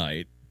knuckle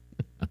tonight.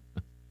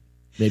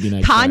 Maybe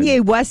next Kanye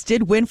time. West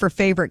did win for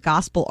favorite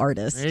gospel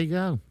artist. There you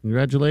go.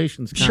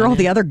 Congratulations, I'm sure all Kanye.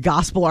 the other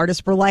gospel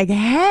artists were like,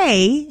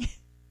 hey.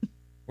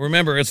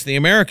 Remember, it's the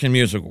American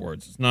Music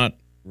Awards. It's not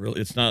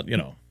really. It's not.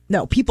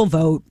 No, people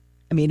vote.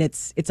 I mean,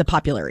 it's a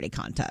popularity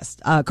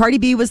contest. Cardi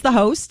B was the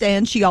host,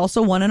 and she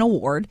also won an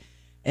award.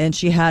 And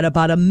she had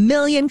about 1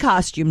 million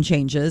costume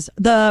changes.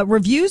 The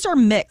reviews are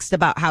mixed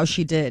about how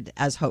she did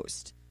as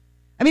host.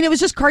 I mean, it was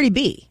just Cardi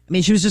B. I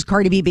mean, she was just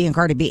Cardi B being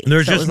Cardi B.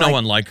 There's So it just was no like-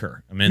 one like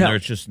her. I mean, No.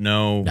 there's just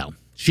no. No.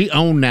 She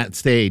owned that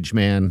stage,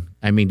 man.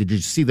 I mean, did you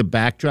see the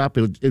backdrop?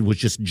 It was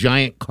just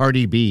giant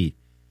Cardi B.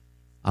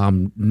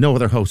 No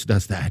other host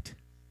does that.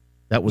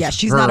 That was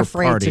she's her not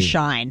afraid party. to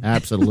shine.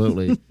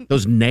 Absolutely.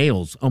 Those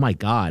nails. Oh, my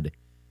God.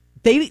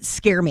 They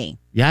scare me.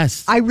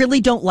 Yes. I really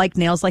don't like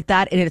nails like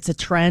that, and it's a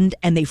trend,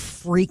 and they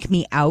freak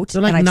me out.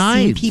 They're like and I've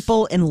seen knives.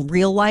 people in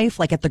real life,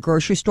 like at the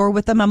grocery store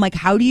with them. I'm like,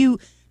 how do you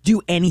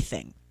do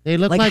anything? They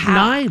look like how?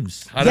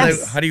 knives.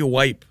 How do you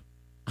wipe?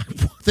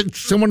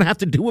 Someone have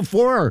to do it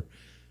for her.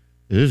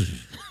 Ugh.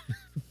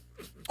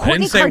 I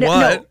didn't say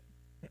what.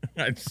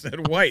 I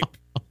said wipe.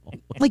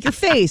 Like your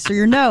face or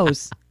your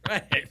nose.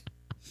 Right.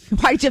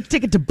 Why'd you have to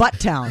take it to Butt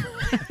Town?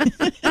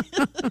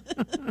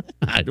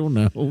 I don't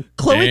know.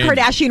 Khloe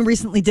Kardashian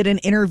recently did an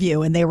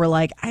interview, and they were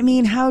like, I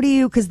mean, how do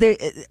you, because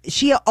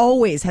she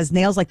always has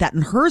nails like that,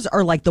 and hers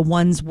are like the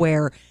ones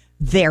where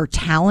they're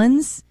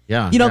talons.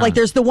 Yeah. You know, like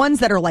there's the ones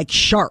that are like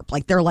sharp,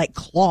 like they're like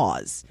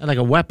claws. Like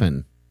a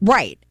weapon.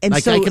 Right. And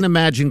Like so I can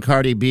imagine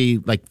Cardi B,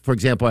 like, for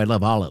example, I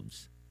love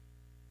olives.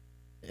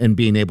 And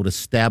being able to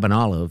stab an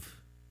olive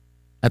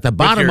at the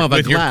bottom of a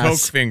with glass. your Coke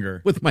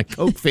finger. With my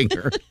Coke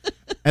finger.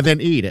 And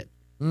then eat it.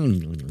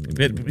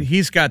 But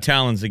he's got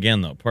talons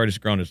again, though. Party's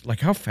grown. It's like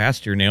how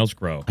fast your nails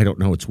grow. I don't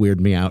know. It's weirded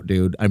me out,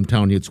 dude. I'm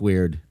telling you, it's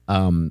weird.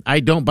 I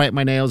don't bite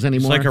my nails It's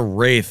anymore. like a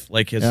wraith.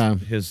 Like his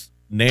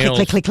nails.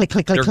 click, click, click,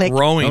 click, click, They're click.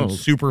 growing Oh.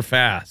 super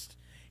fast.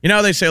 You know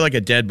how they say like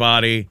a dead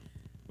body,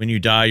 when you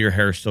die, your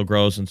hair still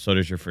grows, and so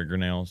does your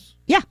fingernails.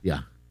 Yeah. Yeah.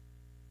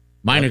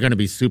 Mine are going to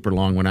be super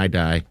long when I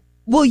die.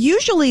 Well,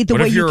 usually the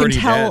What way if you you're can already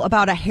tell dead?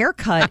 about a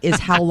haircut is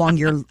how long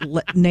your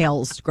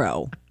nails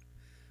grow.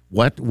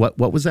 What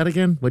was that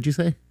again? What'd you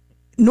say?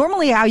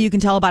 Normally, how you can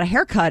tell about a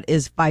haircut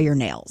is by your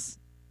nails.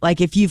 Like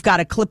if you've got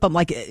to clip them,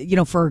 like, you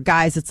know, for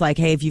guys, it's like,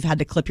 hey, if you've had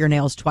to clip your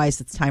nails twice,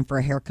 it's time for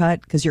a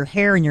haircut because your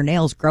hair and your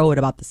nails grow at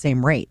about the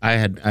same rate. I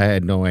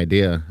had no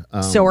idea.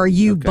 So are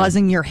you okay.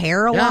 buzzing your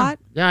hair a lot?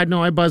 Yeah,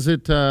 no, I buzz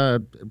it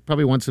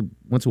probably once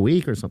a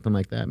week or something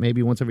like that.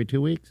 Maybe once every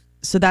 2 weeks.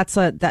 So that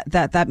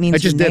I means your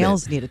just did it.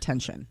 nails need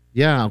attention.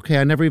 Yeah, okay.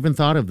 I never even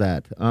thought of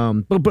that.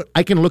 But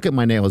I can look at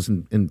my nails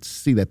and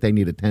see that they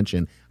need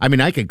attention. I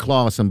mean, I could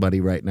claw somebody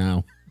right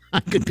now.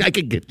 I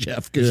could get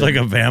Jeff good. It's like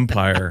a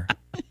vampire.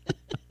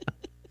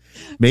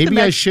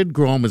 Maybe I should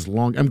grow them as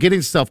long. I'm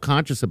getting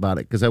self-conscious about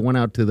it because I went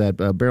out to that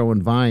Barrow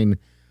and Vine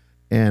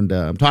and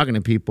I'm talking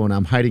to people and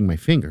I'm hiding my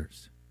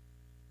fingers.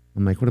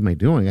 I'm like, what am I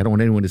doing? I don't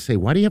want anyone to say,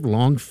 why do you have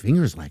long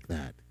fingers like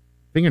that?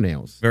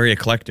 Fingernails. Very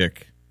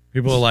eclectic.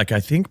 People are like, I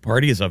think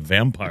Party is a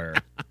vampire.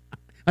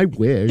 I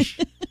wish.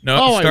 No,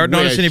 Oh, I start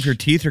noticing wish. if your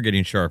teeth are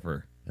getting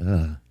sharper.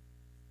 Yeah.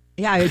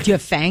 Do you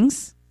have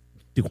fangs?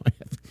 Do I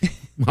have?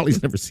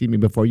 Molly's never seen me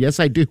before. Yes,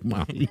 I do,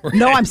 Molly.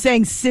 No, I'm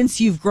saying since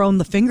you've grown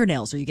the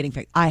fingernails, are you getting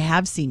fangs? I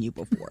have seen you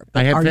before.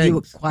 But I have are you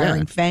fangs,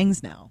 acquiring yeah.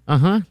 fangs now?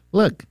 Uh-huh.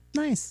 Look.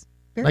 Nice.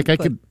 Very Like good.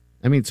 I could,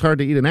 I mean, it's hard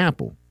to eat an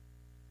apple.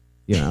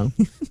 You know?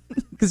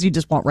 Because you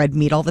just want red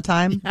meat all the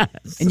time,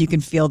 and you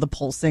can feel the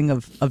pulsing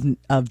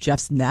of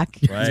Jeff's neck.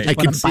 Right. You just I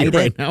wanna can see it bite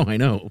right now. I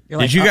know. You're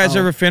Did like, you guys uh-oh.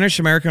 ever finish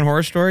American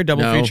Horror Story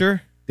double No.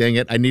 feature? Dang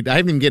it. I haven't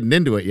even getting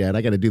into it yet.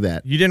 I got to do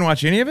that. You didn't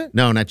watch any of it?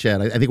 No, not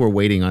yet. I think we're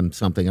waiting on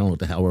something. I don't know what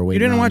the hell we're You waiting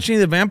didn't on. watch any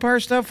of the vampire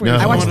stuff? No.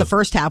 I watched Oh. the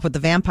first half with the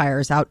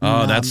vampires out.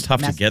 Oh, in, that's tough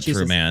to get through,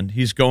 Massachusetts. man.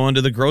 He's going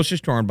to the grocery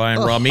store and buying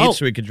raw meat Oh.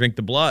 so he could drink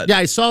the blood. Yeah,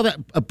 I saw that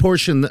a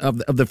portion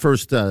of the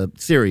first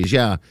series.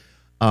 Yeah,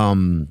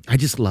 I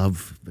just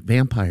love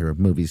vampire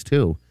movies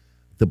too.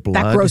 The blood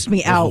That grossed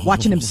me out.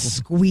 Watching him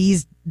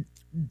squeeze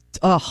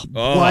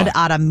blood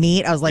out of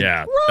meat. I was like,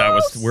 Yeah,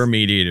 gross. we're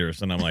meat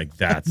eaters, and I'm like,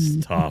 that's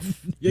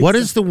tough. What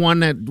is the one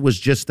that was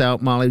just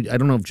out, Molly? I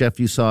don't know if Jeff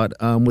you saw it.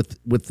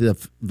 With the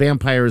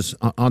vampires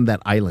on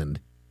that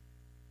island.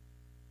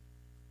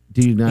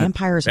 Do you not?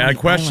 Vampires. on Bad the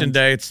question island.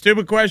 day. It's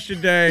stupid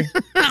question day.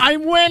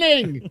 I'm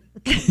winning.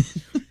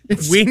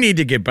 We need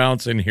to get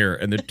Bounce in here,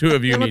 and the two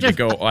of you need to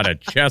go on a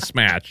chess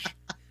match.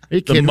 Are you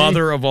The kidding me?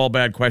 mother of all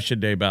bad question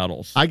day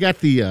battles. I got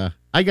the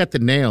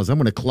nails. I'm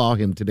going to claw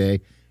him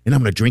today, and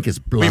I'm going to drink his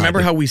blood.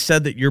 Remember how we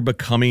said that you're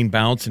becoming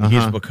Bounce and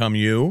he's become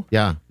you?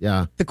 Yeah,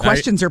 yeah. The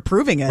questions are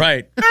proving it.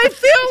 Right. I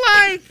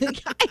feel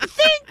like I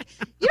think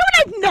you know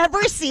what I've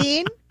never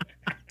seen?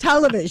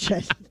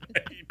 Television.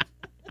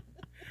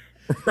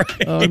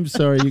 Oh, I'm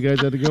sorry you guys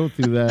had to go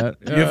through that.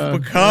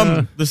 You've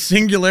become the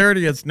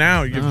singularity it's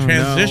now. You've Oh,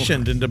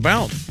 transitioned into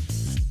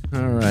Bounce.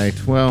 All right.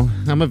 Well,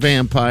 I'm a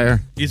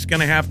vampire. He's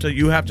going to have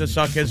to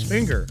suck his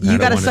finger. You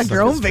got to wanna suck your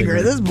suck own his finger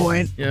at finger. this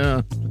point.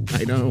 Yeah,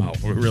 I know.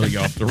 Oh, we're really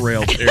off the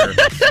rails here.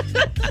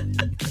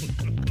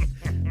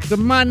 It's a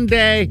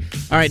Monday.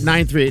 All right,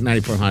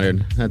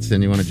 938-9400. That's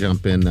in. You want to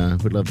jump in?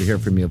 We'd love to hear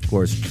from you, of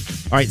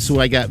course. All right, so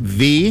I got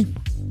V,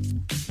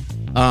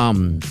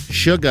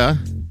 Sugar,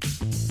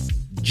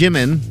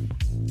 Jimin,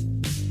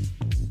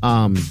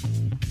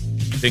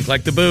 Think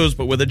like the booze,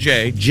 but with a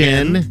J.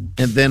 Jin,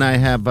 and then I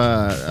have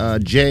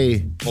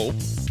J. Hope.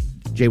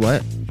 J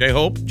what? J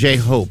Hope. J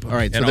Hope. All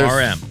right, And there's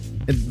RM.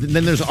 And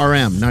then there's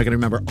RM. Now I got to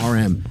remember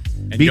RM.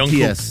 And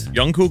BTS.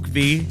 Jungkook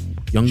V.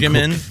 Jungkook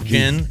Jimin, V.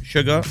 Jin,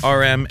 Suga,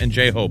 RM, and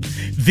J Hope.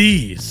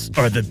 These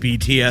are the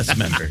BTS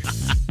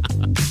members.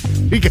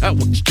 We got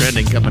what's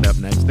trending coming up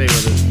next. Stay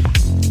with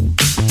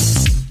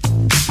us.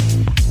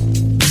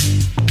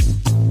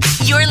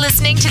 You're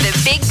listening to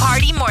the Big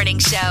Party Morning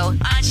Show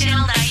on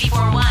Channel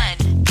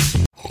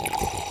 94.1.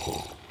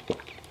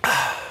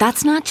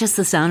 That's not just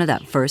the sound of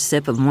that first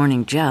sip of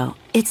Morning Joe.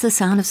 It's the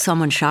sound of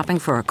someone shopping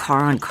for a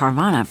car on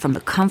Carvana from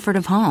the comfort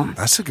of home.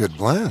 That's a good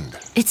blend.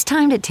 It's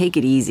time to take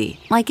it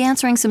easy, like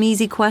answering some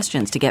easy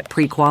questions to get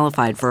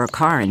pre-qualified for a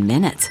car in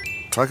minutes.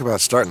 Talk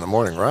about starting the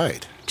morning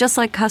right. Just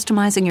like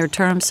customizing your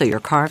terms so your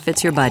car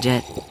fits your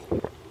budget.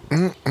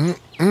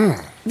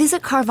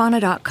 Visit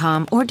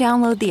Carvana.com or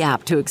download the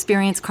app to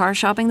experience car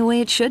shopping the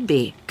way it should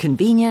be.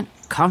 Convenient,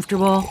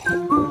 comfortable.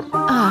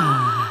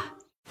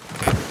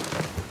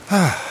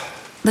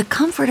 The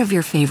comfort of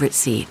your favorite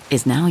seat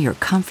is now your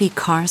comfy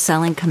car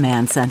selling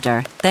command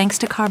center, thanks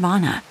to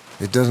Carvana.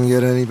 It doesn't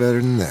get any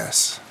better than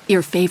this.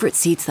 Your favorite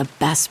seat's the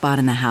best spot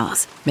in the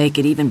house. Make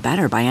it even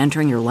better by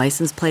entering your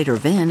license plate or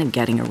VIN and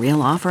getting a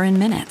real offer in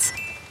minutes.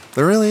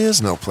 There really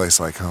is no place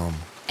like home.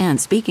 And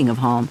speaking of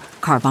home,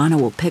 Carvana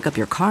will pick up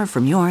your car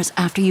from yours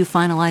after you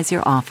finalize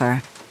your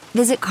offer.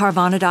 Visit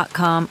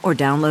Carvana.com or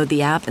download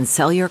the app and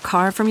sell your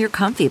car from your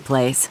comfy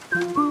place.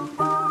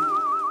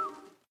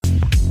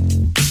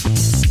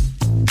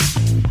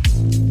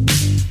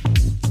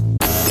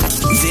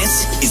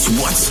 This is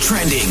what's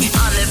trending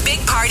On the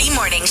Big Party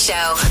Morning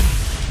Show.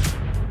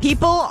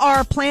 People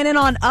are planning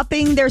on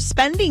upping their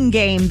spending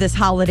game this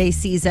holiday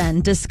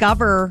season.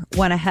 Discover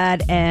went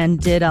ahead and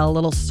did a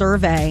little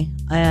survey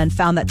and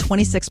found that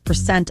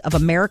 26% of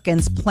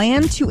Americans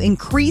plan to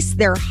increase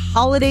their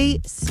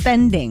holiday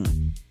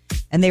spending.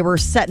 And they were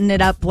setting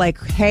it up like,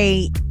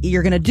 hey,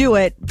 you're going to do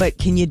it, but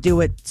can you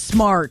do it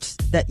smart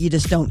that you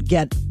just don't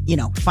get,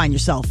 find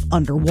yourself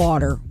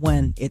underwater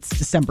when it's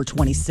December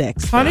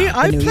 26th. Honey,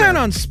 I plan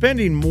on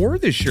spending more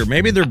this year.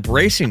 Maybe they're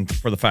bracing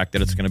for the fact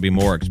that it's going to be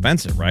more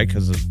expensive, right?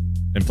 Because of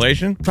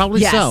inflation? Probably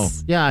Yes,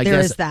 so. Yeah, I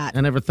there guess. is that.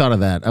 I never thought of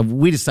that.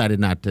 We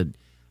decided not to.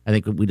 I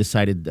think we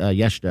decided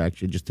yesterday,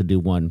 actually, just to do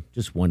one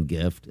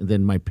gift. And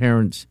then my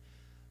parents,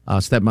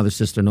 stepmother,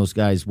 sister, and those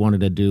guys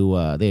wanted to do,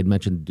 they had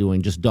mentioned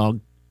doing just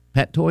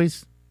pet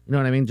toys. You know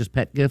what I mean? Just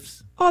pet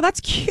gifts. Oh, that's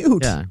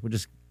cute. Yeah, we'll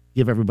just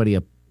give everybody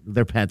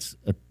their pets.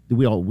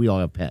 We all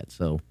have pets,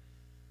 so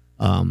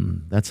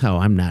that's how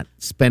I'm not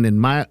spending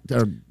my.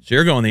 So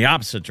you're going the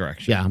opposite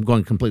direction. Yeah, I'm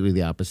going completely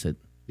the opposite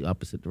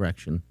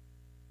direction.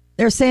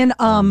 They're saying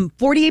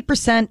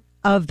 48%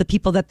 of the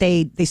people that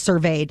they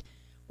surveyed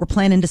were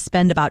planning to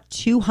spend about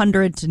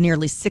 $200 to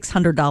nearly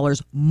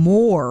 $600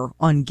 more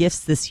on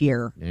gifts this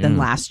year than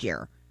last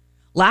year.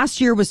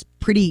 Last year was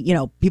pretty,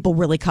 people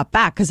really cut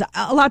back because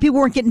a lot of people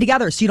weren't getting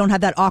together. So you don't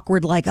have that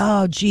awkward, like,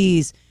 oh,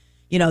 geez,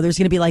 there's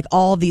going to be like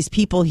all of these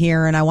people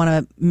here and I want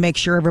to make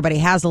sure everybody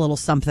has a little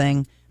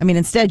something. I mean,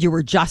 instead, you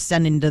were just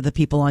sending to the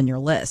people on your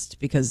list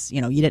because,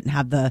 you didn't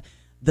have the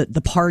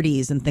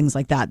parties and things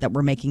like that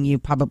were making you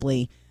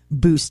probably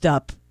boost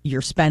up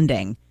your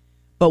spending.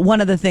 But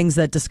one of the things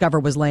that Discover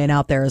was laying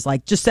out there is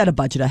like, just set a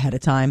budget ahead of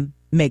time.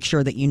 Make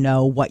sure that you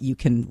know what you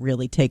can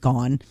really take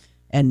on.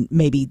 And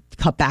maybe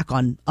cut back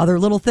on other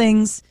little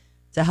things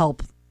to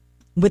help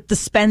with the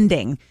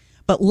spending.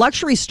 But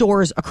luxury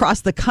stores across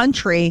the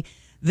country,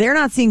 they're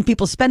not seeing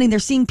people spending. They're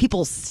seeing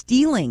people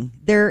stealing.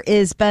 There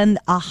has been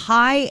a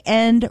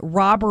high-end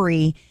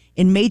robbery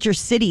in major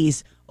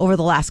cities over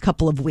the last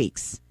couple of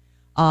weeks.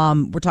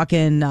 We're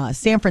talking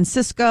San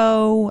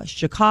Francisco,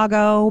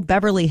 Chicago,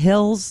 Beverly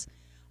Hills.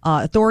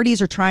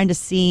 Authorities are trying to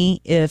see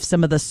if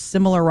some of the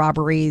similar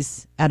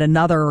robberies at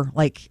another,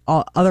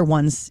 other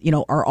ones,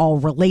 are all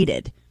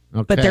related.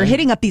 Okay. But they're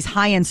hitting up these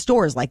high-end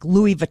stores like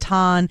Louis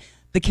Vuitton.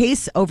 The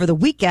case over the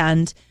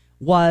weekend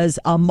was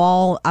a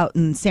mall out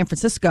in San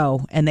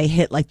Francisco, and they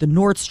hit like the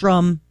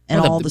Nordstrom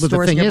and all the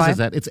stores nearby. The thing is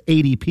that it's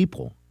 80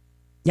 people.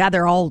 Yeah,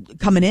 they're all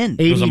coming in.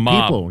 80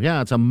 people.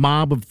 Yeah, it's a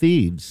mob of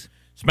thieves.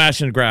 Smash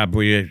and grab.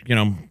 We,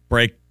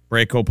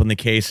 break open the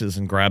cases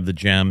and grab the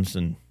gems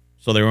and.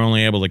 So they were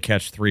only able to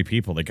catch 3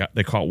 people.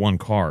 They caught one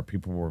car.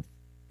 People were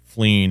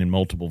fleeing in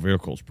multiple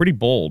vehicles. Pretty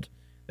bold.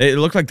 It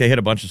looked like they hit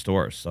a bunch of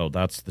stores. So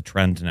that's the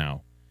trend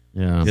now.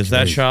 Yeah, is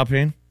that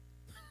shopping?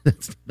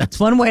 That's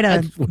one way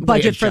to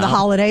budget for the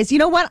holidays. You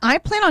know what? I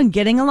plan on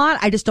getting a lot.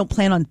 I just don't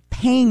plan on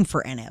paying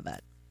for any of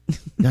it.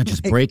 Yeah,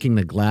 just breaking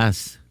the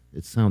glass.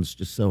 It sounds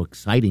just so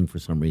exciting for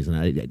some reason.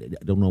 I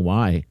don't know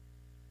why.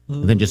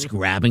 And then just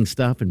grabbing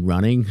stuff and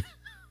running.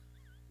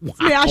 Wow,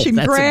 smash and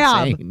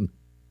grab. Insane.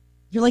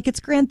 You're like, it's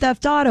Grand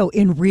Theft Auto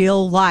in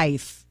real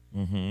life.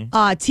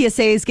 Mm-hmm.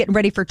 TSA is getting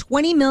ready for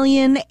 20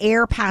 million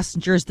air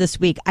passengers this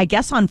week. I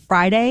guess on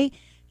Friday,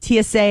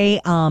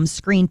 TSA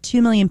screened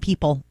 2 million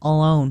people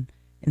alone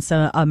in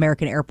some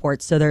American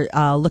airports. So they're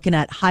looking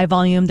at high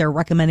volume. They're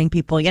recommending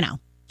people,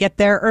 get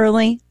there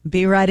early,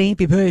 be ready,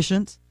 be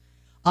patient.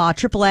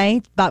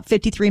 AAA, about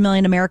 53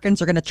 million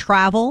Americans are going to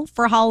travel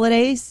for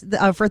holidays,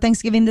 for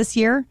Thanksgiving this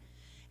year.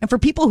 And for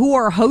people who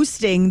are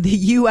hosting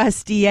the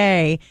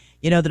USDA,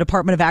 the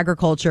Department of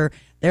Agriculture,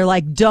 they're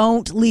like,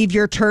 don't leave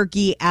your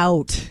turkey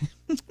out.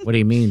 What do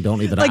you mean? Don't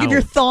leave it out? Like if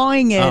you're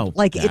thawing it,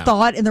 yeah.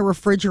 thaw it in the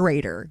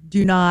refrigerator.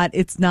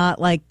 It's not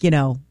like,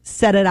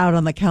 set it out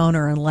on the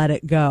counter and let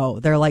it go.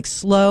 They're like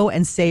slow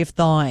and safe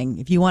thawing.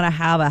 If you want to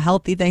have a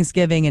healthy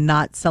Thanksgiving and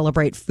not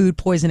celebrate food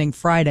poisoning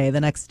Friday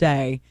the next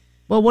day.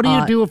 Well, what do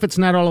you do if it's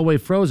not all the way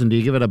frozen? Do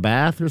you give it a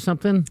bath or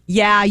something?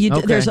 Yeah,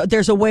 Okay.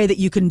 there's a way that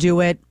you can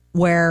do it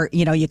where,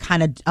 you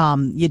kind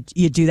of,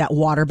 you do that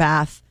water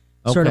bath,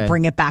 sort of Okay.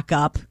 bring it back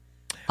up.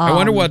 I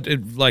wonder what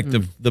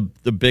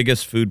the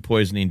biggest food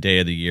poisoning day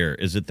of the year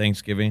is. It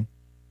Thanksgiving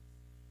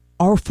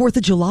Or 4th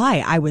of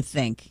July, I would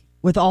think,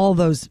 with all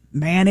those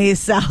mayonnaise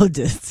salads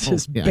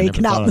just yeah, I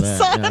baking never out in the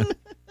thought of sun.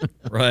 that,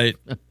 right?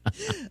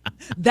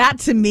 That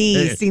to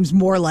me seems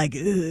more like,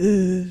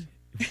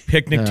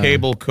 Picnic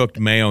table cooked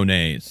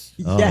mayonnaise.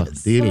 Oh, yes.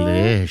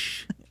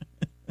 delish.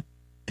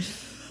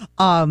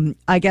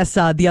 I guess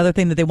the other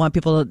thing that they want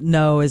people to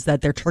know is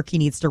that their turkey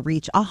needs to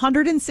reach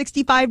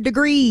 165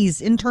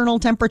 degrees internal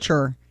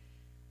temperature.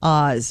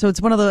 So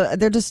it's one of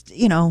they're just,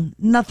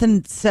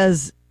 nothing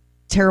says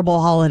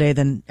terrible holiday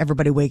than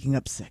everybody waking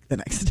up sick the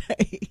next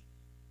day.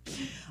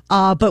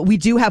 But we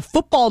do have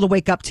football to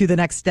wake up to the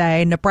next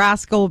day.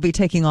 Nebraska will be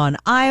taking on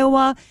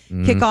Iowa.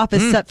 Kickoff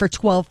is set for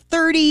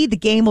 12:30. The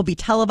game will be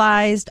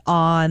televised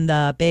on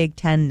the Big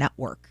Ten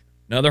Network.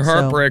 Another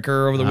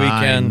heartbreaker over the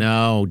weekend.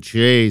 No,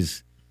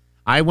 jeez.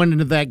 I went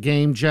into that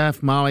game,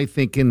 Jeff, Molly,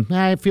 thinking,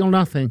 I feel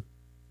nothing.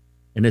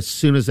 And as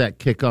soon as that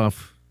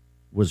kickoff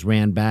was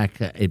ran back,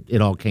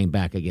 it all came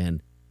back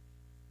again.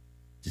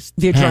 Just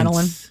The tense.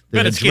 adrenaline.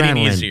 But it's getting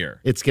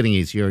easier. It's getting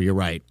easier. You're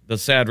right. The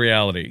sad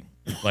reality,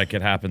 like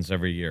it happens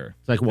every year.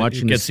 It's like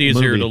watching It gets this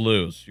easier movie. to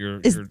lose.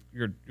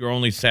 You're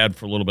only sad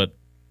for a little bit.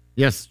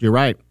 Yes, you're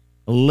right.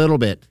 A little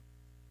bit.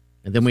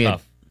 And then we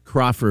Tough. had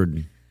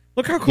Crawford.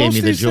 Look how Gave close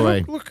me the these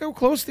joy. Look how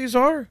close these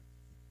are.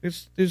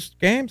 These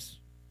games.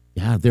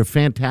 Yeah, they're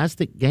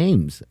fantastic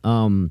games.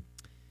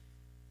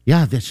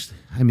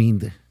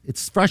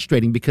 It's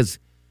frustrating because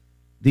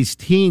these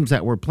teams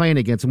that we're playing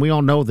against, and we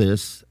all know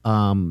this,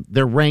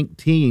 they're ranked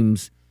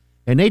teams,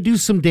 and they do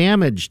some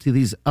damage to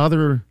these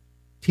other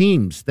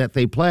teams that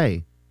they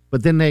play.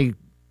 But then they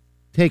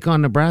take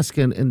on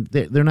Nebraska, and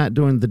they're not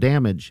doing the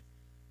damage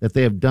that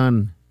they have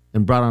done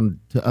and brought on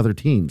to other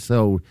teams.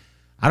 So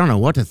I don't know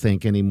what to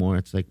think anymore.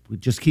 It's like we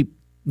just keep,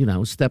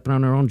 stepping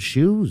on our own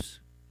shoes.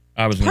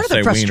 I was going Part to of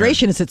say the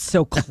frustration wiener. is it's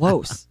so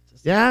close.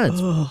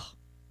 Yeah.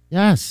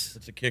 Yes.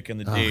 It's a kick in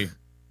the D.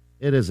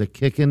 It is a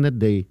kick in the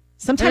D.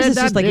 Sometimes it's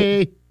just like,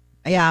 D.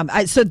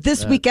 yeah. So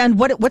this weekend,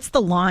 what's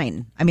the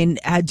line? I mean,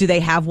 do they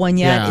have one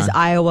yet? Yeah. Is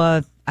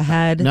Iowa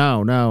ahead?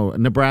 No.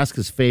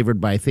 Nebraska's favored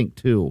by, I think,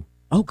 2,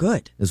 Oh,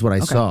 good. is what I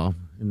saw.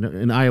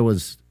 And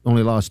Iowa's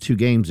only lost 2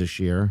 games this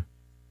year.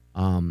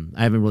 I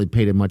haven't really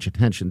paid much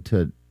attention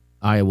to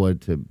Iowa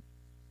to,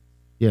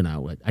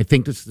 I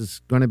think this is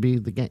going to be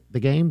the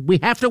game. We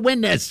have to win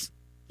this.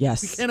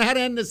 Yes. We cannot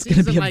end the gonna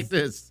season be a- like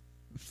this.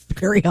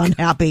 Very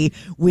unhappy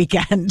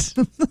weekend.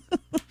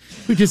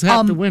 We just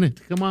have to win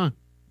it. Come on.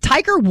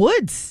 Tiger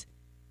Woods,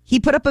 he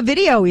put up a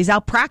video. He's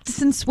out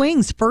practicing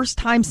swings. First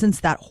time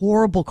since that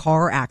horrible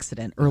car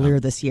accident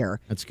earlier this year.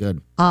 That's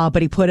good.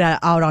 But he put it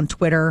out on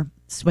Twitter,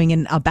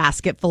 swinging a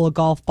basket full of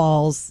golf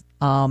balls.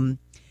 And,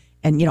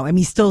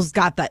 he's still's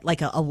got that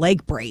like a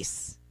leg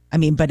brace.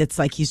 But it's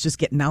like he's just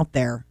getting out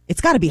there. It's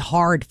got to be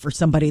hard for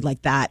somebody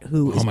like that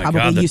who is my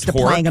probably God, the used to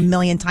torque. playing a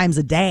million times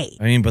a day.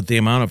 But the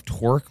amount of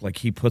torque like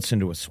he puts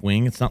into a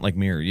swing, it's not like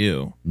me or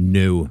you.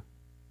 No,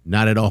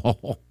 not at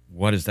all.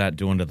 What is that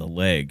doing to the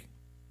leg?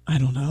 I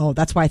don't know.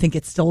 That's why I think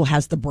it still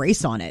has the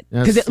brace on it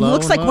Yeah, because it slow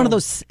looks like and one of low.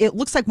 those. It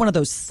looks like one of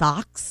those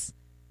socks.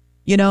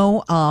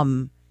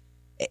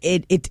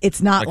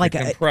 It's not like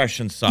a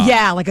compression sock.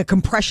 Yeah, like a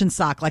compression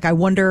sock. Like I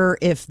wonder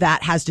if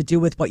that has to do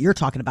with what you're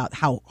talking about.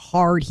 How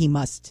hard he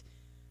must.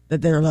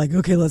 That they're like,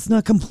 okay, let's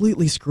not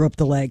completely screw up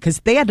the leg because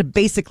they had to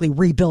basically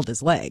rebuild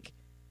his leg.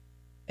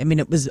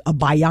 It was a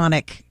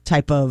bionic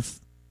type of.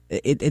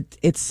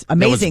 It's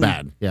amazing.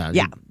 That was bad.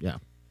 Yeah. Yeah.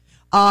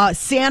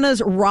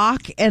 Santa's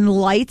Rock and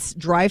Lights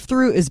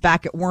drive-through is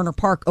back at Warner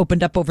Park,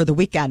 opened up over the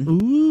weekend.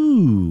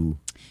 Ooh.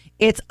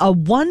 It's a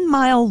 1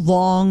 mile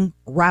long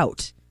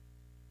route,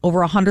 over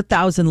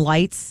 100,000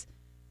 lights.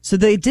 So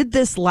they did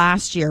this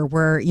last year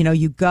where,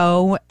 you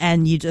go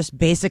and you just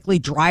basically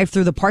drive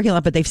through the parking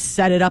lot, but they've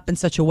set it up in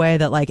such a way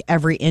that like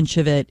every inch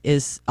of it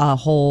is a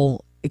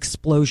whole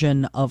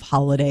explosion of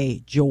holiday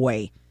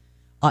joy.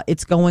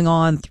 It's going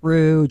on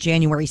through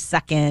January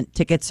 2nd.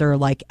 Tickets are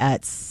like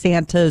at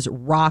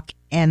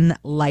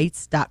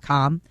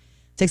santasrockandlights.com.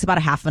 It takes about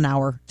a half an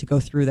hour to go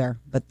through there,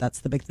 but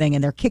that's the big thing.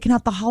 And they're kicking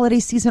out the holiday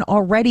season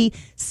already.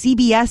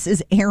 CBS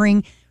is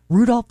airing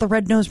Rudolph the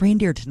Red-Nosed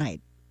Reindeer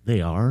tonight.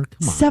 They are?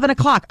 Come on.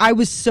 7:00. I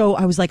was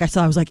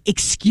like,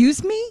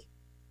 excuse me?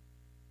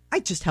 I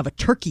just have a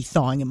turkey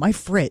thawing in my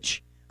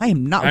fridge. I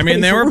am not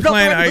ready they for were Rudolph the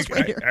playing. Red-Nosed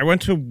Reindeer. I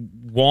went to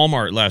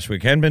Walmart last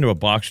week. I hadn't been to a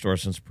box store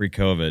since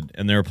pre-COVID,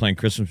 and they were playing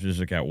Christmas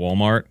music at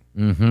Walmart.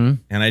 Mm-hmm.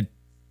 And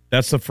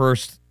that's the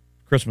first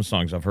Christmas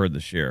songs I've heard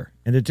this year,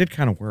 and it did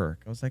kind of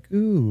work. I was like,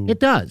 ooh, It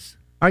does.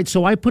 All right,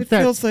 so I put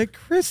that. Feels like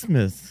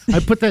Christmas.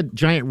 I put that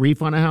giant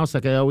wreath on a house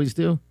like I always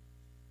do.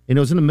 And it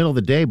was in the middle of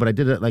the day, but I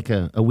did it like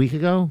a week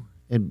ago.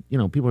 And,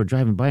 people were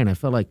driving by, and I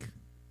felt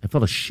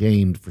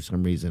ashamed for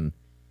some reason.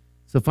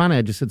 So finally,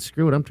 I just said,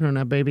 screw it. I'm turning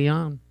that baby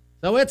on.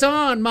 So it's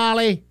on,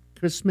 Molly.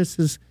 Christmas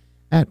is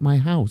at my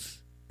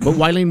house. But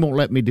Wileen won't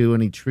let me do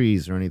any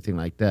trees or anything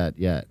like that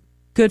yet.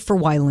 Good for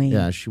Wileen.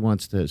 Yeah, she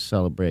wants to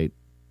celebrate.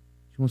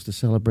 She wants to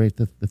celebrate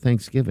the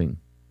Thanksgiving.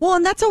 Well,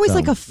 and that's always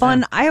like a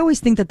fun, I always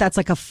think that that's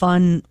like a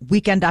fun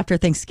weekend after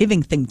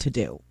Thanksgiving thing to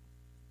do,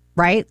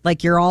 right?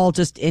 Like you're all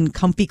just in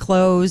comfy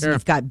clothes, and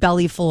you've got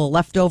belly full of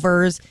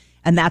leftovers,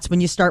 and that's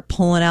when you start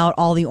pulling out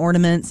all the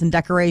ornaments and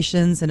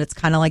decorations, and it's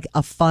kind of like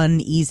a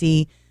fun,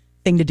 easy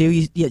thing to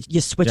do.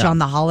 You switch on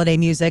the holiday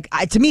music.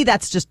 To me,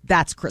 that's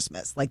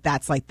Christmas. Like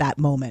that's like that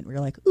moment where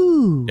you're like,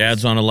 ooh.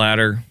 Dad's on a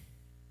ladder.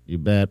 You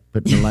bet.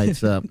 Putting the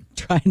lights up.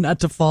 Trying not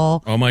to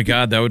fall. Oh, my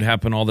God. That would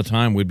happen all the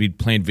time. We'd be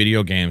playing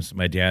video games.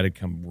 My dad would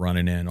come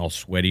running in all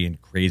sweaty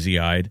and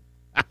crazy-eyed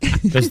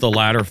because the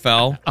ladder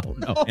fell. Oh,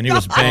 no. And he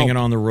was banging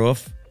on the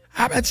roof.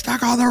 I've been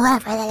stuck on the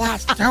roof for the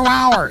last 2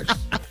 hours.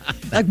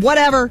 Like,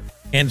 whatever.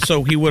 And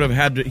so he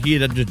had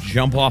to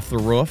jump off the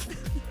roof.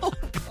 Oh,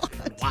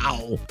 God.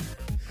 Wow.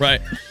 Right.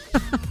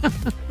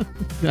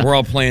 We're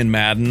all playing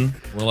Madden.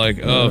 We're like,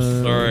 oh,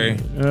 sorry.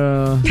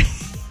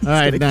 All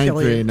right,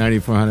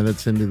 938-9400.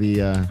 That's into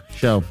the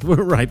show.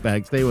 We're right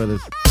back. Stay with us.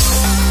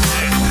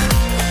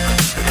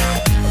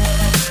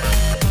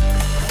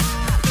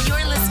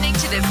 You're listening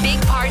to the Big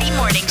Party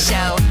Morning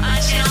Show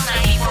on Channel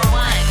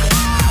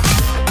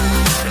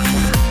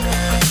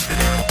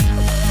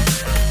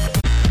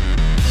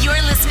 94.1.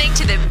 You're listening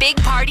to the Big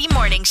Party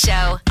Morning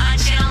Show on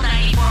Channel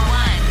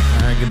 94.1.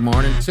 All right, good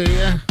morning to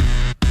you.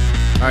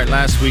 All right,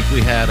 last week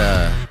we had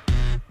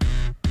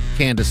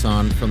Candace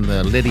on from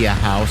the Lydia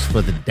House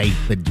for the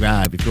Diaper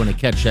Drive. If you want to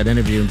catch that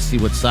interview and see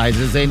what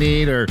sizes they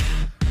need or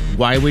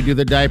why we do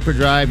the Diaper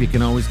Drive, you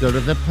can always go to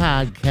the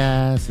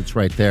podcast. It's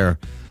right there,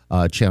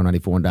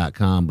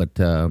 channel94.com. But,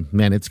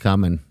 man, it's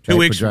coming. 2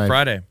 weeks from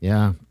Friday.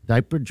 Yeah,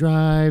 Diaper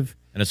Drive.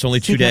 And it's only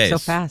 2 days. So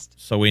fast.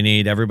 So we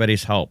need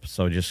everybody's help.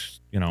 So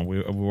just,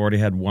 we've already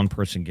had one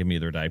person give me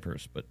their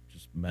diapers, but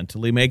just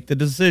mentally make the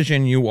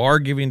decision. You are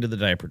giving to the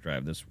Diaper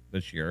Drive this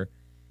year.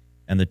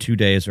 And the 2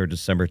 days are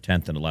December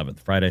 10th and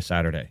 11th, Friday,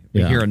 Saturday.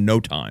 We're here in no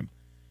time.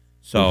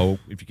 So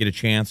if you get a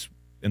chance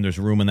and there's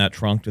room in that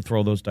trunk to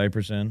throw those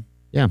diapers in.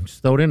 Yeah,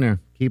 just throw it in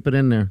there. Keep it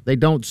in there. They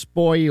don't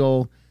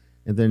spoil.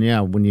 And then,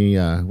 when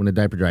the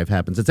Diaper Drive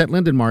happens, it's at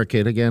Linden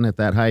Market, again, at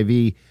that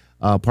Hy-Vee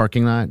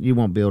parking lot. You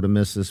won't be able to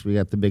miss this. We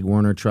got the big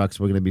Werner trucks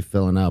we're going to be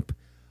filling up.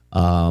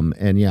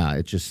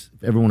 It's just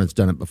everyone has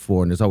done it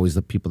before. And there's always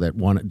the people that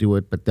want to do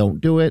it but don't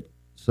do it.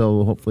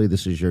 So hopefully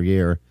this is your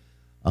year.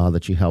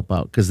 That you help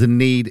out because the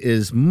need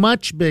is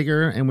much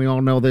bigger, and we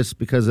all know this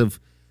because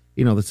of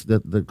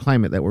the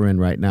climate that we're in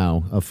right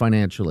now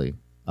financially,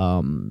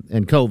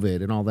 and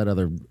COVID and all that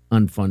other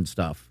unfun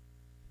stuff.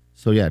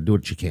 So do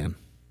what you can,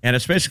 and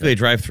it's basically a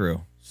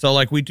drive-through.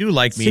 So we do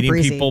like meeting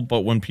people,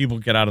 but when people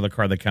get out of the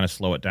car, they kind of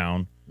slow it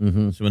down.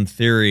 Mm-hmm. So in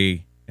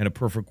theory, in a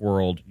perfect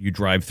world, you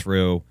drive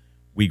through,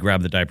 we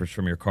grab the diapers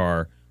from your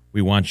car.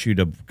 We want you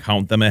to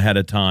count them ahead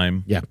of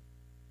time. Yeah,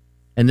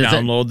 and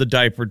download the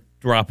diaper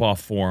drop-off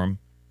form.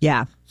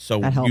 Yeah.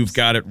 So you've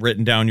got it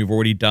written down. You've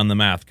already done the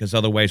math because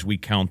otherwise we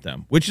count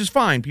them, which is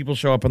fine. People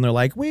show up and they're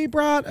like, we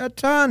brought a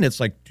ton. It's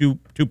like two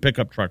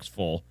pickup trucks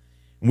full.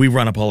 And we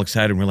run up all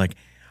excited and we're like,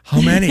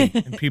 how many?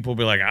 And people will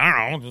be like,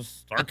 I don't know, just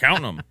start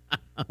counting them,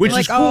 which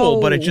is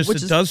cool, but it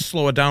does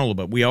slow it down a little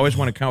bit. We always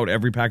want to count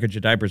every package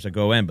of diapers that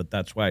go in, but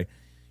that's why,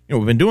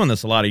 we've been doing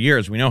this a lot of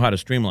years. We know how to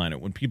streamline it.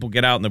 When people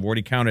get out and they've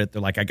already counted it,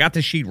 they're like, I got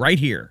the sheet right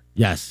here.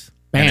 Yes.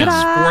 And it's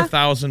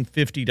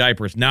 4,050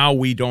 diapers. Now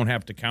we don't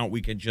have to count. We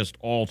can just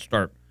all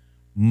start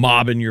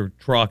mobbing your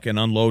truck and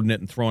unloading it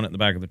and throwing it in the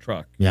back of the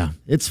truck. Yeah,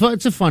 it's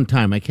a fun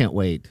time. I can't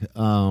wait.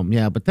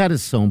 But that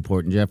is so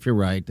important, Jeff. You're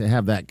right, to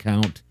have that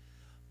count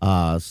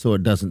so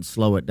it doesn't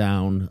slow it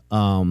down.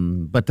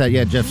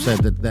 Jeff said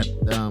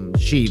that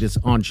sheet is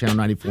on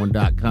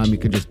channel94.com. You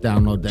can just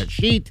download that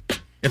sheet.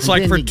 It's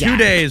like for 2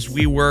 days,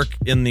 we work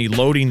in the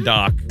loading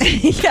dock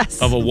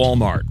of a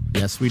Walmart.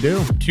 Yes, we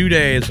do. 2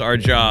 days, our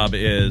job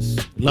is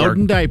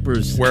loading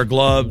diapers. Wear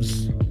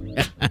gloves.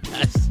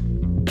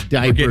 Diapers.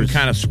 We're getting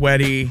kind of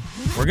sweaty.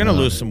 We're going to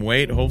lose some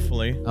weight,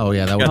 hopefully. Oh,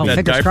 yeah.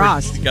 Fingers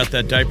crossed. You got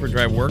that Diaper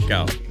Drive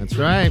workout. That's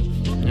right.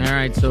 All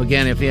right. So,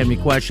 again, if you have any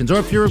questions, or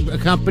if you're a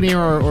company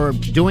or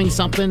doing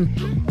something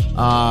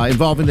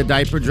involving the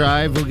Diaper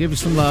Drive, we'll give you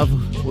some love.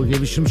 We'll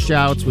give you some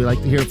shouts. We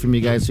like to hear from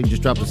you guys, so you can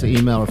just drop us an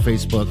email or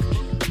Facebook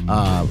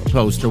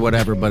post or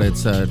whatever. But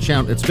it's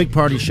Big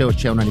Party Show at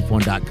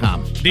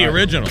channel94.com. The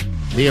original.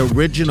 The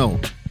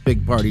original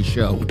Big Party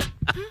Show.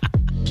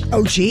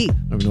 Oh, gee. I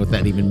don't know what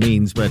that even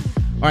means, but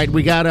all right,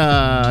 we got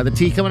the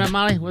tea coming up,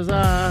 Molly.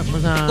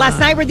 Last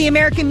night were the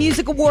American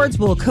Music Awards.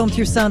 We'll comb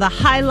through some of the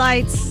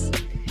highlights.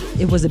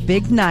 It was a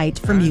big night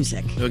for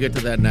music. We'll get to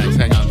that next.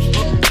 Hang on.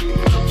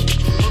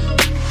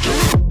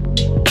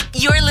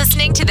 You're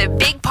listening to the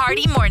Big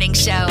Party Morning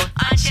Show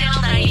on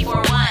Channel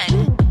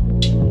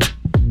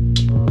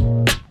 94.1.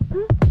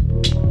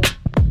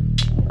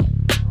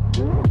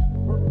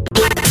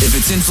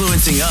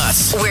 discussing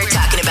us. We're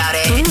talking about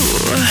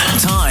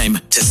it. Time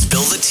to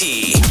spill the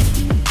tea.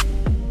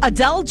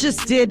 Adele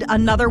just did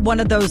another one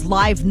of those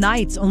live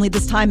nights, only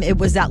this time it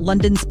was at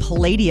London's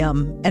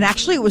Palladium. And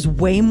actually, it was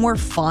way more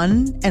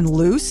fun and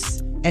loose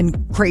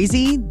and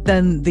crazy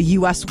than the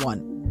U.S.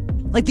 one.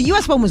 Like, the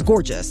U.S. one was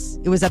gorgeous.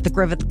 It was at the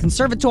Griffith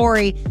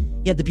Conservatory.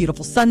 You had the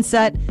beautiful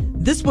sunset.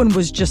 This one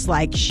was just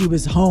like she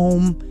was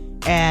home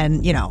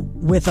and, you know,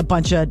 with a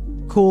bunch of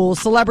cool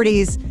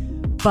celebrities.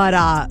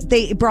 But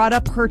they brought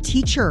up her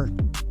teacher.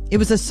 It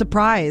was a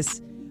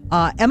surprise.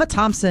 Emma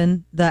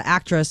Thompson, the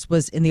actress,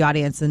 was in the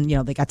audience, and, you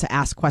know, they got to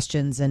ask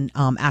questions and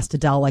asked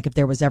Adele, like, if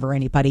there was ever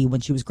anybody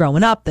when she was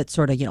growing up that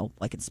sort of, you know,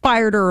 like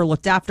inspired her or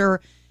looked after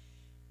her.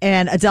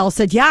 And Adele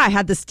said, yeah, I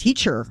had this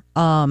teacher,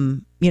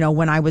 you know,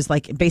 when I was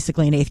like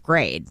basically in 8th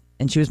grade,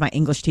 and she was my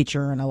English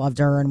teacher, and I loved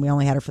her, and we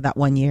only had her for that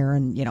 1 year,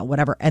 and, you know,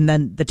 whatever. And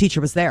then the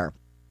teacher was there.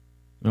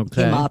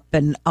 Okay. Came up,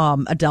 and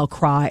Adele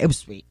cried. It was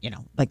sweet, you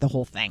know, like the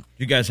whole thing.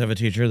 Do you guys have a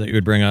teacher that you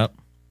would bring up?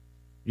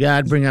 Yeah,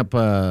 I'd bring up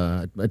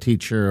a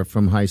teacher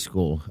from high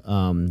school.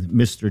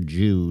 Mr.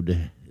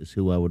 Jude is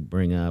who I would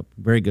bring up.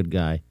 Very good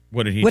guy.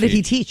 What did he What teach? did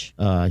he teach?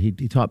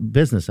 He taught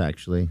business,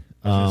 actually.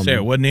 Say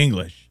it wasn't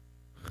English.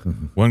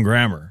 One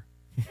grammar.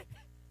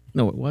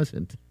 No, it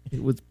wasn't.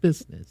 It was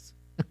business.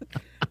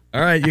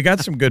 All right, you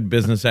got some good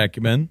business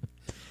acumen.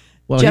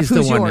 Well, Jeff, he's the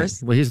who's one. yours?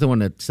 He's the one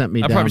that sent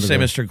me I'd down. probably to say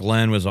the- Mr.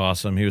 Glenn was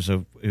awesome. He was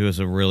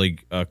a really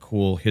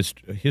cool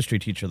history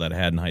teacher that I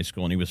had in high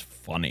school, and he was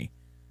funny.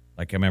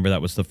 Like, I remember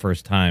that was the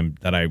first time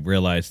that I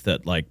realized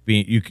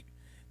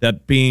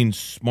that being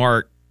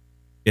smart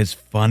is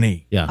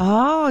funny. Yeah.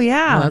 Oh,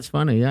 yeah. Oh, that's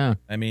funny. Yeah.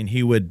 I mean,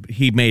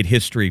 he made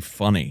history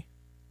funny.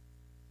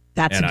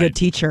 That's And a good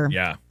teacher.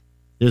 Yeah.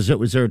 Was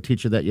there a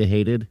teacher that you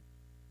hated?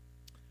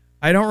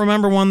 I don't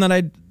remember one that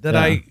I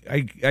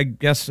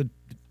guess it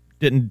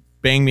didn't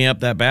bang me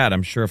up that bad.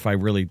 I'm sure if I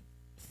really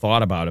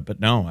thought about it, but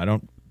no, I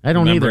don't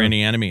remember either.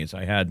 any enemies.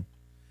 I had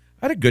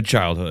a good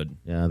childhood.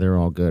 Yeah, they're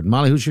all good.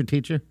 Molly, who's your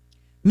teacher?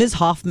 Ms.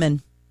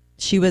 Hoffman.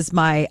 She was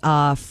my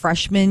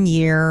freshman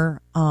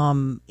year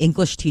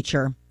English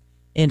teacher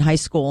in high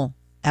school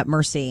at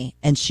Mercy,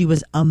 and she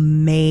was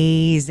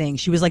amazing.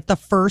 She was like the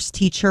first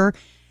teacher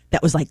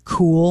that was like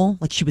cool.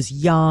 Like, she was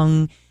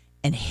young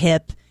and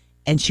hip,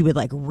 and she would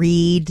like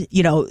read,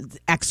 you know,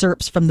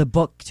 excerpts from the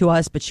book to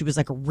us, but she was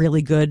like a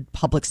really good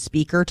public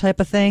speaker type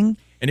of thing.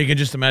 And you can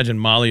just imagine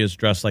Molly is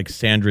dressed like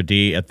Sandra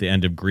Dee at the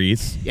end of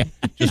Grease. Yeah.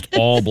 Just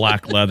all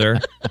black leather.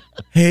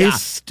 Hey,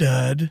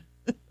 stud.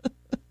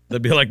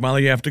 They'd be like,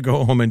 Molly, you have to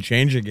go home and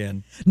change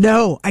again.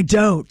 No, I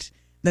don't.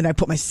 Then I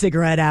put my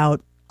cigarette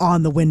out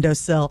on the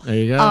windowsill. There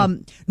you go.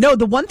 No,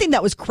 the one thing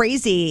that was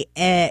crazy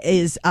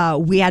is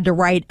we had to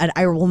write, and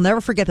I will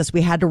never forget this,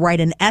 we had to write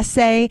an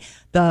essay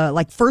the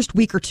like first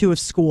week or two of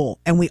school,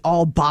 and we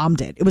all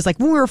bombed it. It was like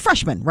when we were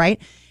freshmen,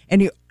 right?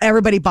 And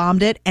everybody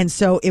bombed it. And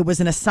so it was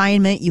an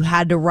assignment. You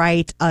had to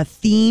write a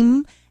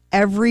theme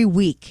every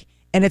week.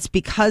 And it's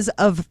because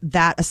of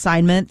that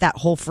assignment, that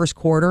whole first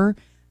quarter,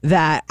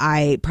 that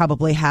I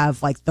probably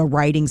have like the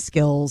writing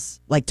skills,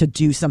 like to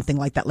do something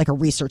like that, like a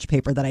research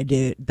paper that I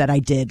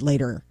did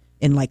later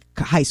in like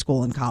high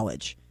school and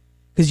college.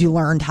 Because you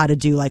learned how to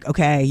do like,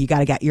 okay, you got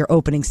to get your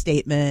opening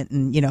statement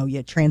and, you know,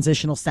 your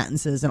transitional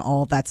sentences and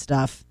all of that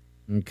stuff.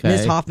 Okay.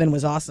 Ms. Hoffman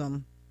was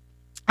awesome.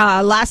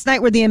 Last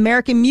night were the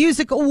American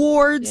Music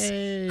Awards.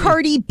 Yay.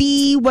 Cardi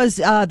B was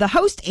the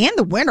host and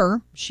the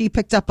winner. She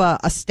picked up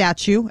a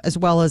statue as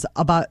well as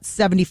about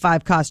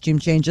 75 costume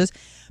changes.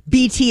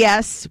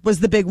 BTS was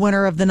the big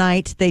winner of the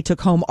night. They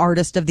took home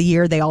Artist of the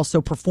Year. They also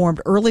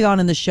performed early on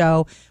in the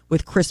show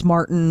with Chris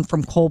Martin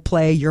from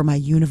Coldplay, You're My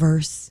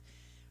Universe.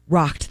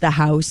 Rocked the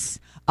house.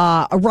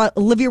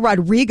 Olivia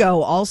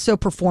Rodrigo also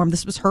performed.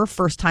 This was her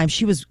first time.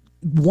 She was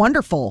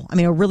wonderful. I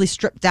mean, a really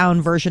stripped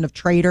down version of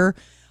Traitor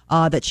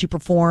that she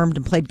performed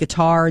and played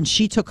guitar. And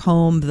she took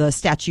home the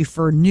statue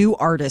for New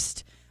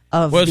Artist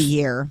of the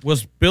Year.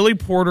 Was Billy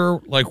Porter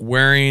like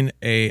wearing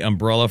a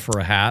umbrella for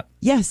a hat?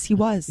 Yes, he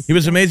was. He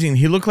was amazing.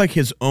 He looked like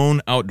his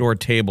own outdoor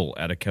table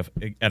at a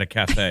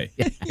cafe.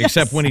 Yes.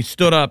 Except when he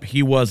stood up,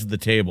 he was the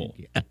table.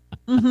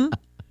 Mm-hmm.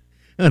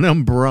 An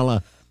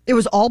umbrella. It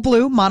was all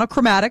blue,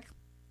 monochromatic.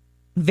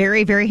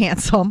 Very, very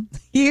handsome.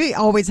 He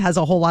always has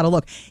a whole lot of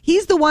look.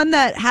 He's the one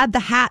that had the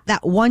hat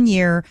that one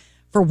year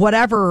for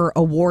whatever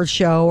award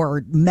show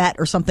or Met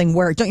or something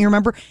where, don't you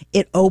remember?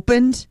 It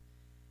opened.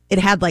 It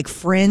had like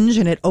fringe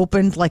and it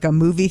opened like a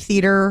movie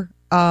theater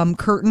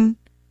curtain.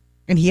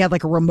 And he had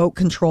like a remote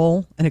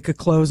control and it could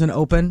close and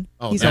open.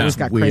 He's always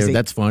got weird. crazy.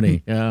 That's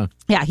funny. Yeah.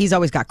 Yeah, he's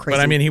always got crazy.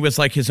 But I mean, he was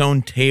like his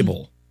own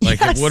table. Like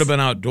Yes. if it would have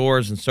been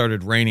outdoors and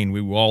started raining,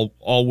 we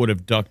all would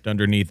have ducked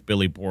underneath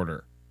Billy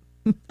Porter.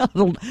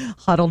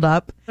 huddled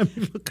up. I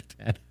mean, look at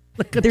that.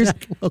 Look at There's-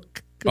 that.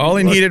 Look. All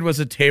he needed was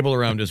a table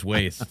around his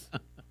waist.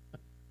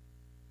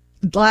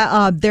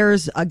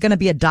 There's going to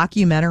be a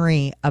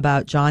documentary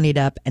about Johnny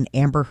Depp and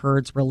Amber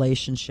Heard's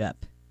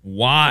relationship.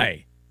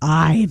 Why?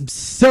 I'm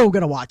so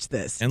going to watch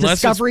this.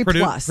 Unless Discovery it's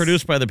Plus.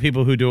 produced by the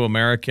people who do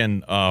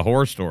American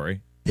Horror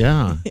Story.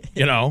 Yeah.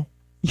 You know?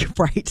 You're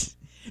right.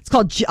 It's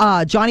called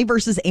Johnny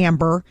versus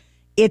Amber.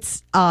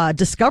 It's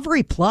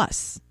Discovery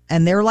Plus,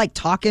 and they're like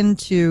talking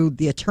to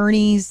the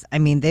attorneys. I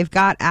mean, they've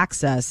got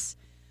access.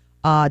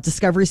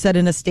 Discovery said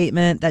in a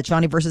statement that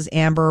Johnny versus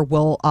Amber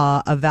will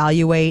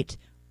evaluate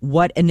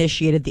what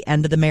initiated the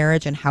end of the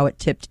marriage and how it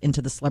tipped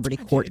into the celebrity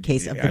court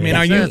case of the I mean,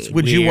 decade.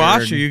 would you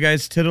watch? Are you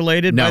guys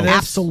titillated by this?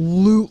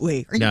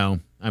 Absolutely. No,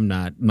 I'm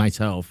not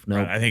myself.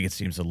 No, I think it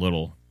seems a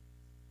little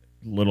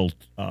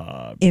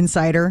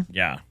Insider.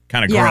 yeah,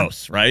 kind of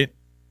gross, right?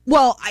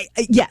 Well,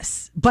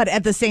 yes, but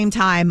at the same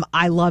time,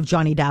 I love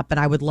Johnny Depp, and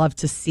I would love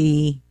to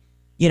see,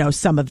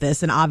 some of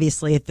this. And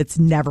obviously, if it's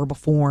never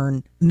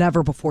before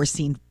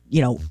seen,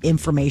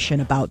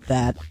 information about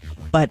that.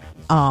 But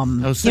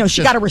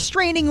she got a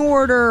restraining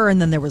order,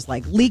 and then there was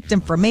like leaked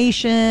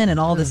information and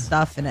all this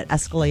stuff, and it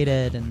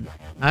escalated. And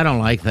I don't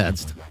like that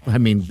stuff. I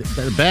mean,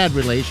 the bad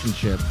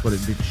relationship, what it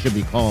should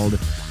be called.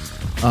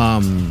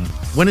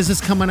 When is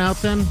this coming out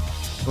then?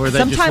 Or are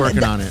they just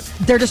working on it?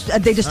 They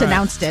just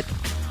announced it.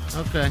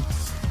 Okay.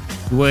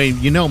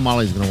 Well,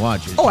 Molly's going to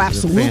watch it. Oh,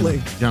 She's a fan absolutely.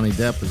 of Johnny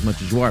Depp as much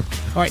as you are.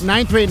 All right,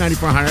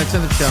 938-9400. That's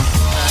in the show.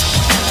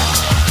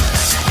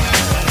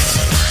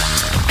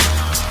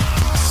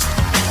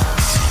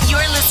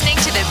 You're listening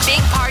to the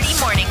Big Party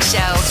Morning Show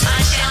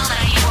on Channel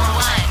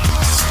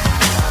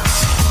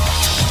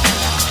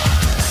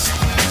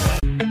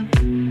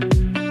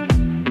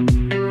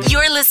 94.1.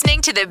 You're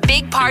listening to the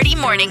Big Party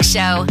Morning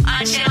Show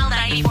on Channel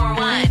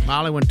 94.1.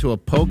 Molly went to a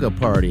poga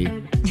party.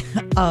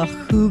 A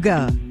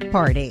hygge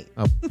party.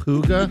 A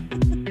puga?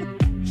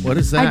 What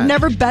is that? I've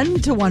never been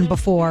to one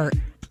before.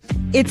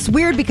 It's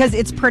weird because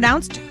it's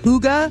pronounced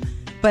hygge,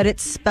 but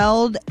it's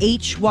spelled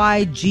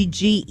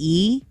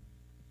Hygge.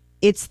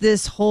 It's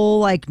this whole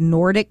like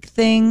Nordic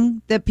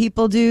thing that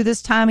people do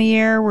this time of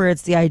year where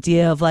it's the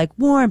idea of like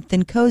warmth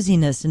and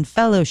coziness and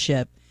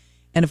fellowship.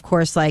 And of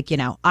course, I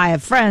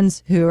have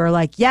friends who are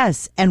like,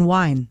 yes, and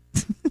wine.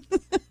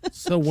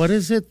 So what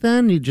is it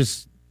then?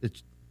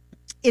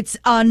 It's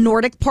a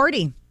Nordic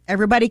party.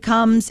 Everybody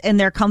comes in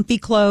their comfy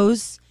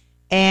clothes,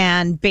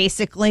 and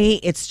basically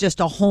it's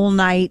just a whole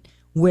night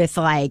with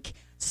like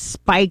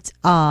spiked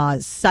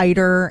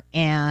cider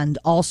and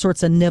all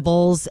sorts of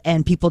nibbles,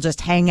 and people just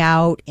hang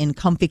out in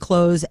comfy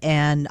clothes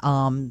and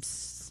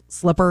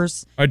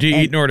slippers. Do you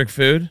eat Nordic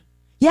food?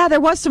 Yeah,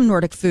 there was some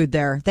Nordic food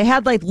there. They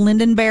had like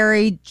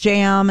lingonberry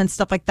jam and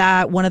stuff like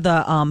that. One of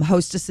the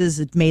hostesses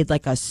had made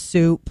like a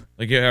soup.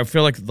 I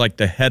feel like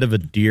the head of a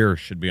deer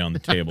should be on the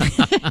table.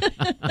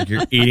 Like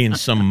you're eating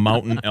some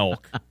mountain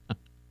elk.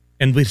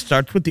 And we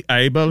start with the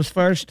eyeballs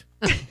first.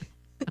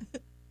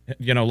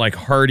 Like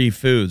hearty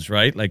foods,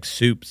 right? Like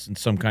soups and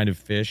some kind of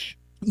fish.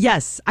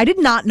 Yes, I did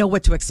not know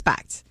what to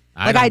expect.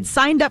 I'd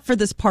signed up for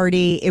this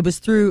party. It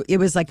was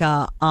like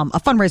a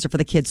fundraiser for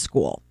the kids'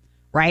 school.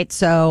 Right.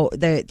 So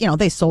they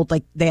sold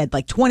they had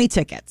 20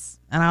 tickets,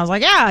 and I was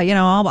like, yeah,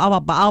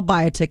 I'll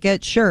buy a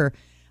ticket. Sure.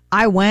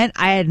 I went.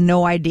 I had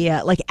no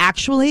idea.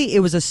 Actually,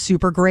 it was a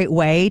super great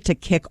way to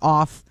kick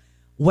off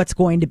what's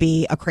going to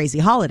be a crazy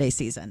holiday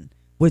season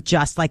with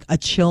just like a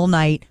chill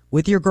night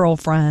with your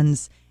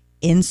girlfriends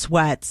in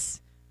sweats,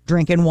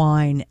 drinking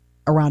wine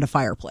around a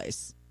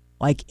fireplace.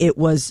 It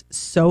was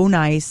so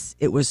nice.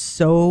 It was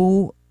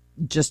so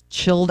just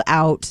chilled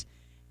out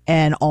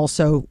and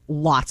also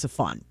lots of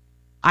fun.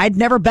 I'd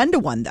never been to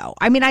one, though.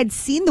 I mean, I'd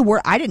seen the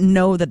word. I didn't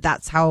know that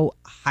that's how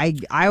high.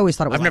 I always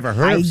thought it was I've never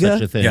heard of such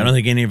a thing. Yeah, I don't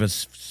think any of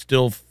us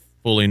still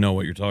fully know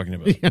what you're talking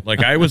about.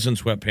 I was in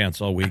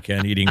sweatpants all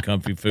weekend eating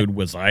comfy food.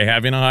 Was I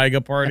having a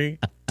hygge party?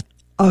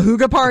 A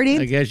hygge party?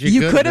 I guess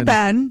you could have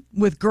been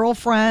with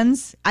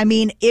girlfriends. I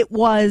mean, it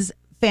was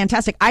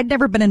fantastic. I'd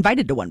never been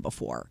invited to one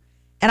before,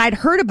 and I'd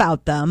heard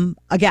about them.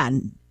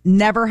 Again,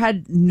 never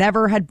had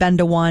been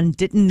to one,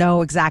 didn't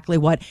know exactly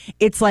what.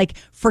 It's like,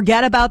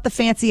 forget about the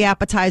fancy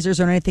appetizers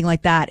or anything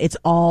like that. It's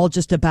all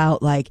just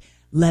about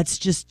let's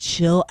just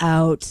chill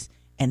out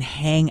and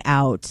hang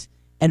out.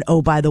 And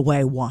oh, by the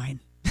way, wine.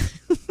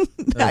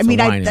 I mean,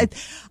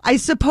 I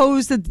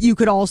suppose that you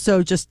could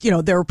also just,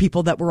 there were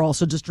people that were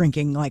also just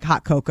drinking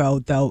hot cocoa,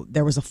 though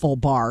there was a full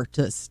bar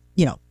to,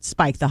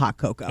 spike the hot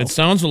cocoa. It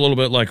sounds a little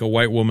bit like a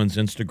white woman's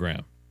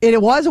Instagram. It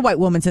was a white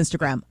woman's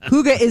Instagram.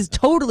 Hygge is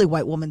totally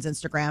white woman's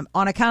Instagram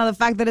on account of the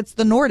fact that it's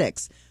the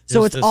Nordics.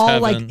 So it's all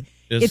heaven?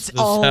 Is this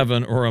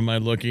heaven, or am I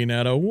looking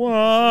at a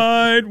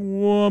white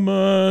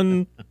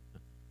woman?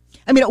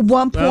 I mean, at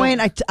one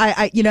point, I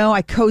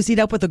cozied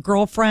up with a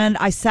girlfriend.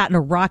 I sat in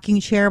a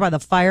rocking chair by the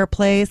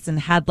fireplace and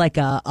had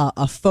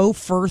a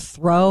faux fur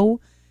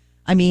throw.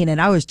 I mean, and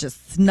I was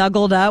just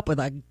snuggled up with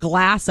a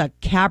glass of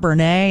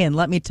Cabernet. And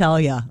let me tell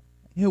you,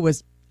 it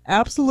was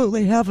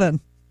absolutely heaven.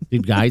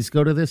 Did guys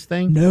go to this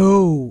thing?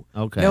 No.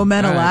 Okay. No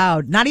men All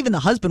allowed. Not even the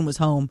husband was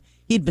home.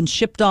 He'd been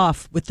shipped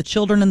off with the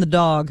children and the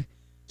dog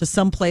to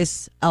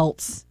someplace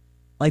else.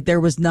 There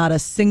was not a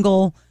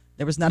single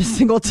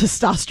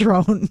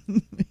testosterone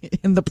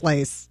in the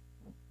place.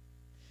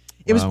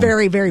 It was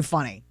very, very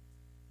funny.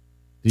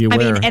 Do you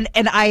wear... and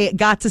I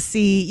got to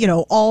see,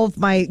 all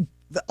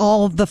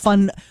of the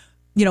fun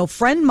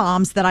friend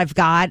moms that I've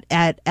got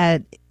at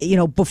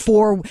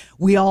before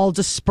we all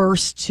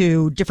dispersed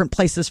to different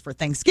places for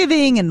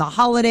Thanksgiving and the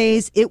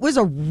holidays. It was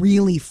a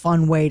really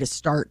fun way to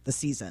start the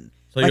season.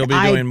 So you'll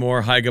be doing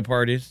more Hygge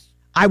parties?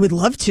 I would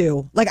love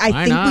to. Like,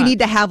 I think we need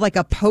to have like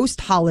a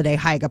post-holiday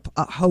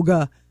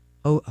Hygge,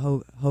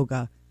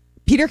 Hoga.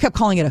 Peter kept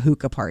calling it a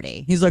hookah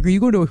party. He's like, "Are you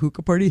going to a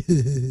hookah party?"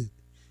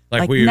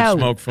 Like we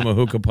smoke from a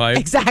hookah pipe?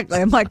 Exactly.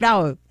 I'm like,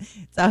 no,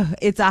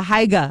 it's a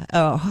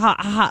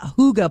Hygge,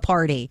 hookah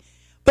party.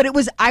 But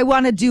I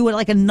want to do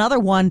like another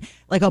one,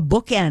 like a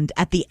bookend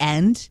at the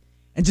end,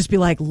 and just be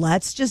like,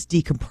 let's just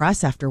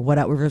decompress after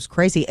whatever was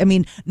crazy. I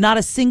mean, not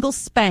a single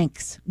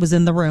Spanx was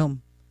in the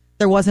room.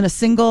 There wasn't a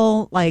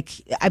single,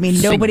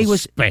 nobody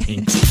was.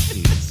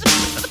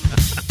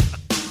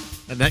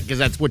 Because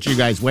that's what you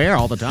guys wear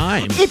all the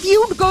time. If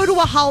you go to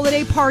a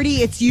holiday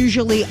party, it's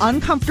usually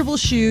uncomfortable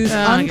shoes,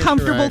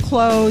 uncomfortable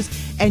clothes,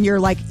 and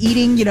you're like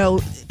eating,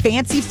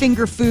 fancy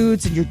finger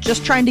foods, and you're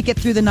just trying to get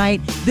through the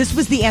night. This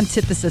was the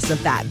antithesis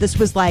of that. This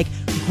was like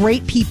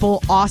great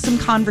people, awesome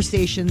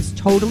conversations,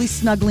 totally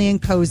snuggly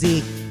and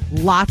cozy,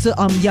 lots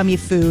of yummy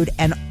food,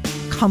 and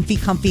comfy,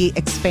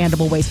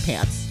 expandable waist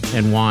pants.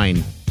 And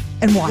wine.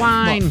 And wine.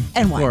 Wine.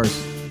 And wine. Of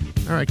course.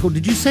 All right, cool.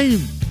 Did you say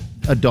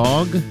a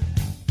dog?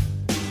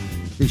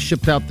 They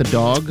shipped out the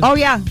dog? Oh,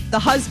 yeah. The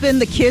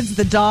husband, the kids,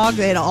 the dog,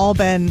 they'd all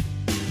been,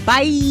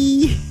 bye.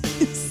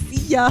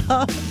 See ya.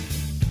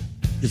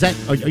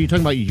 Are you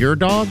talking about your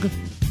dog?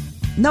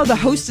 No, the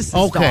hostess's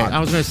dog. Okay, I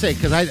was going to say,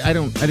 because I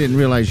didn't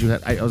realize you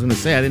had, I was going to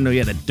say, I didn't know you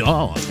had a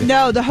dog.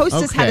 No, the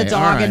hostess had a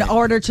dog in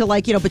order to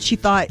but she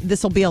thought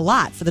this will be a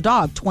lot for the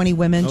dog. 20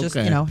 women just,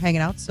 hanging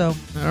out. So,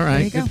 all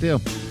right, good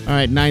deal. All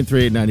right,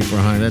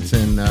 938-9400. That's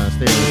in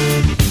stay.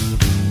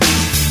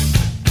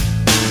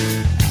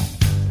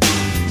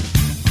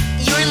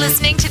 You're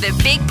listening to the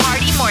Big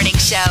Party Morning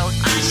Show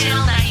on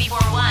Channel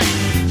 94.1.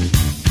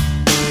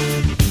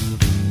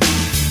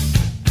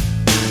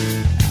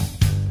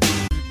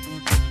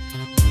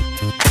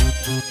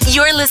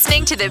 You're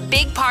listening to the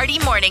Big Party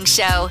Morning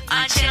Show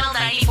on Channel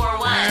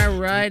 94.1. All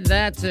right,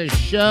 that's a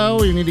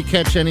show. You need to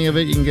catch any of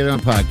it, you can get it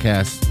on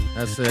podcast.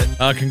 That's it.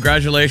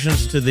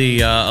 Congratulations to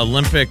the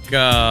Olympic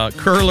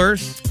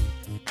curlers.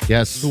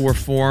 Yes. Who were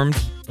formed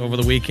over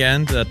the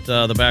weekend at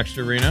the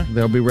Baxter Arena.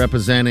 They'll be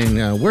representing,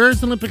 where's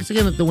the Olympics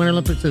again? At the Winter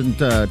Olympics in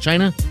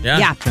China?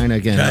 Yeah. China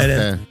again.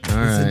 China. Okay.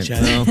 All right.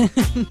 China. Well,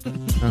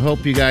 I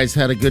hope you guys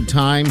had a good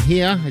time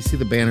here. I see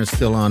the banner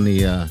still on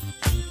the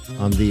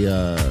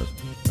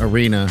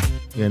arena.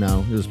 It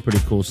was pretty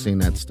cool seeing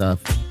that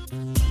stuff.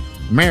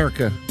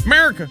 America.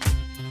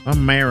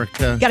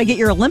 Got to get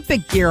your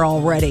Olympic gear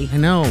all ready. I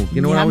know.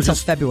 You know what? I was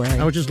just February.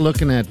 I was just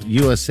looking at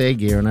USA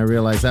gear, and I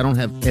realized I don't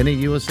have any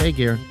USA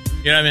gear.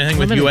 You don't have anything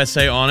with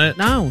USA on it?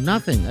 No,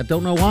 nothing. I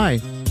don't know why.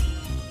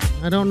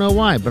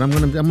 But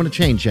I'm gonna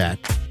change that.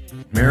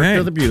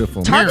 America the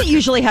Beautiful. Target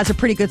usually has a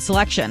pretty good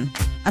selection.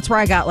 That's where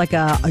I got like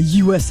a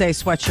USA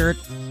sweatshirt.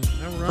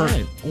 All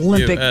right.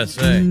 Olympic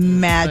USA.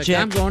 magic.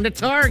 I'm going to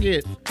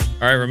Target.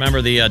 All right,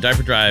 remember the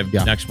diaper drive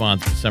next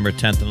month, December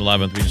 10th and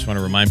 11th. We just want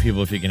to remind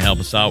people, if you can help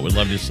us out, we'd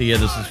love to see you.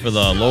 This is for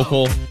the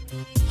local,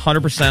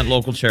 100%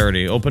 local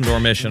charity, open door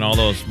mission, all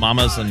those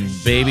mamas and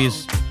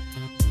babies.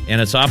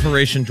 And it's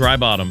Operation Dry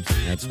Bottoms.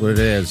 That's what it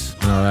is.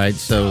 All right,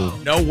 so...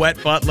 No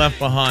wet butt left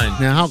behind.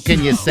 Now, how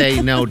can you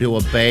say no to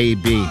a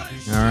baby?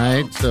 All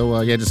right,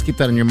 so just keep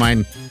that in your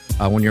mind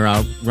when you're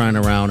out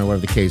running around or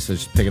whatever the case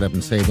is. Just pick it up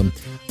and save them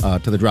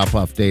to the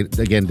drop-off date.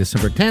 Again,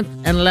 December 10th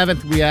and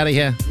 11th. We out of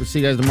here. We'll see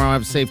you guys tomorrow.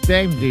 Have a safe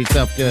day. Do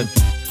yourself good.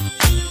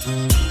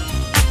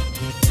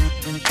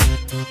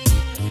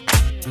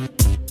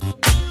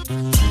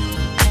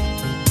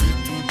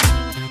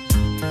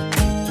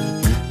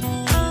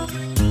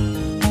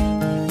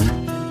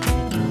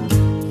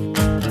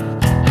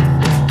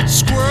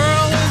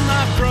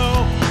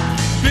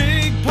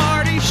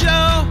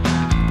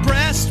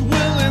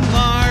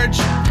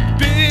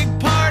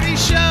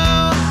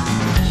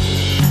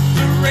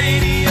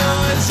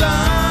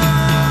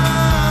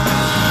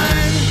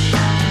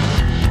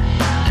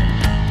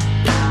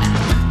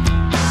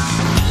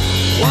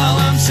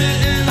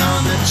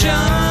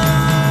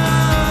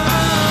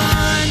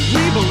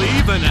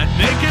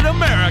 Naked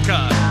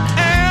America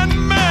and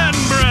man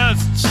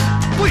breasts.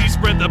 Please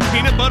spread the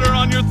peanut butter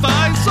on your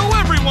thighs so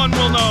everyone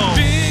will know.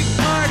 Big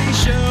Party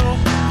Show.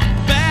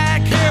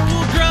 Back hair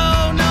will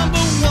grow.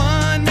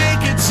 #1,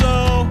 make it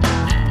so.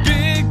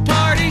 Big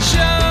Party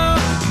Show.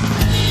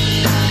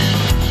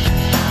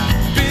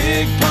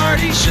 Big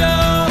Party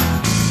Show.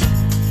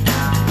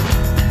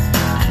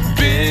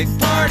 Big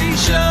Party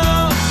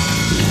Show.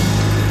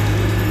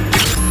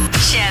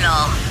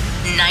 Channel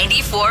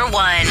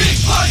 94.1. Big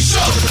Party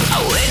Show. I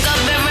wake up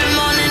every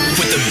morning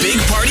With the Big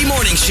Party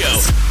Morning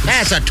Show.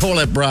 That's a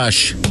toilet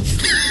brush.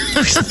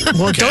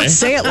 Well, don't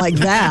say it like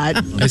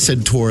that. I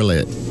said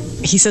toilet.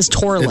 He says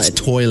toilet.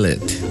 It's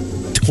toilet.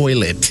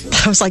 Toilet.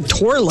 I was like,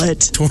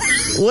 toilet?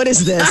 What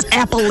is this?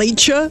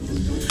 Appalachia?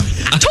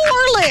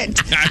 toilet.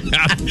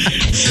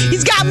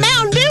 He's got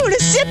Mountain Dew in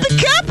a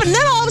sippy cup, and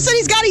then all of a sudden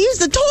he's got to use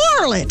the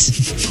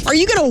toilet. Are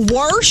you going to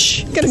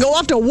wash? Going to go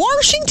off to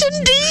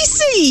Washington,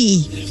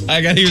 D.C.?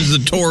 I got to use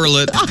the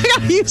toilet. I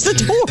got to use the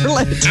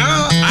toilet.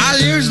 I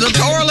use the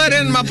toilet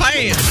in my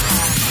pants.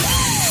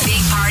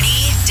 Big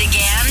Party,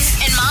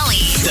 DeGan, and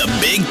Molly. The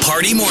Big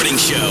Party Morning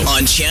Show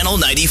on Channel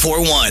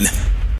 94.1.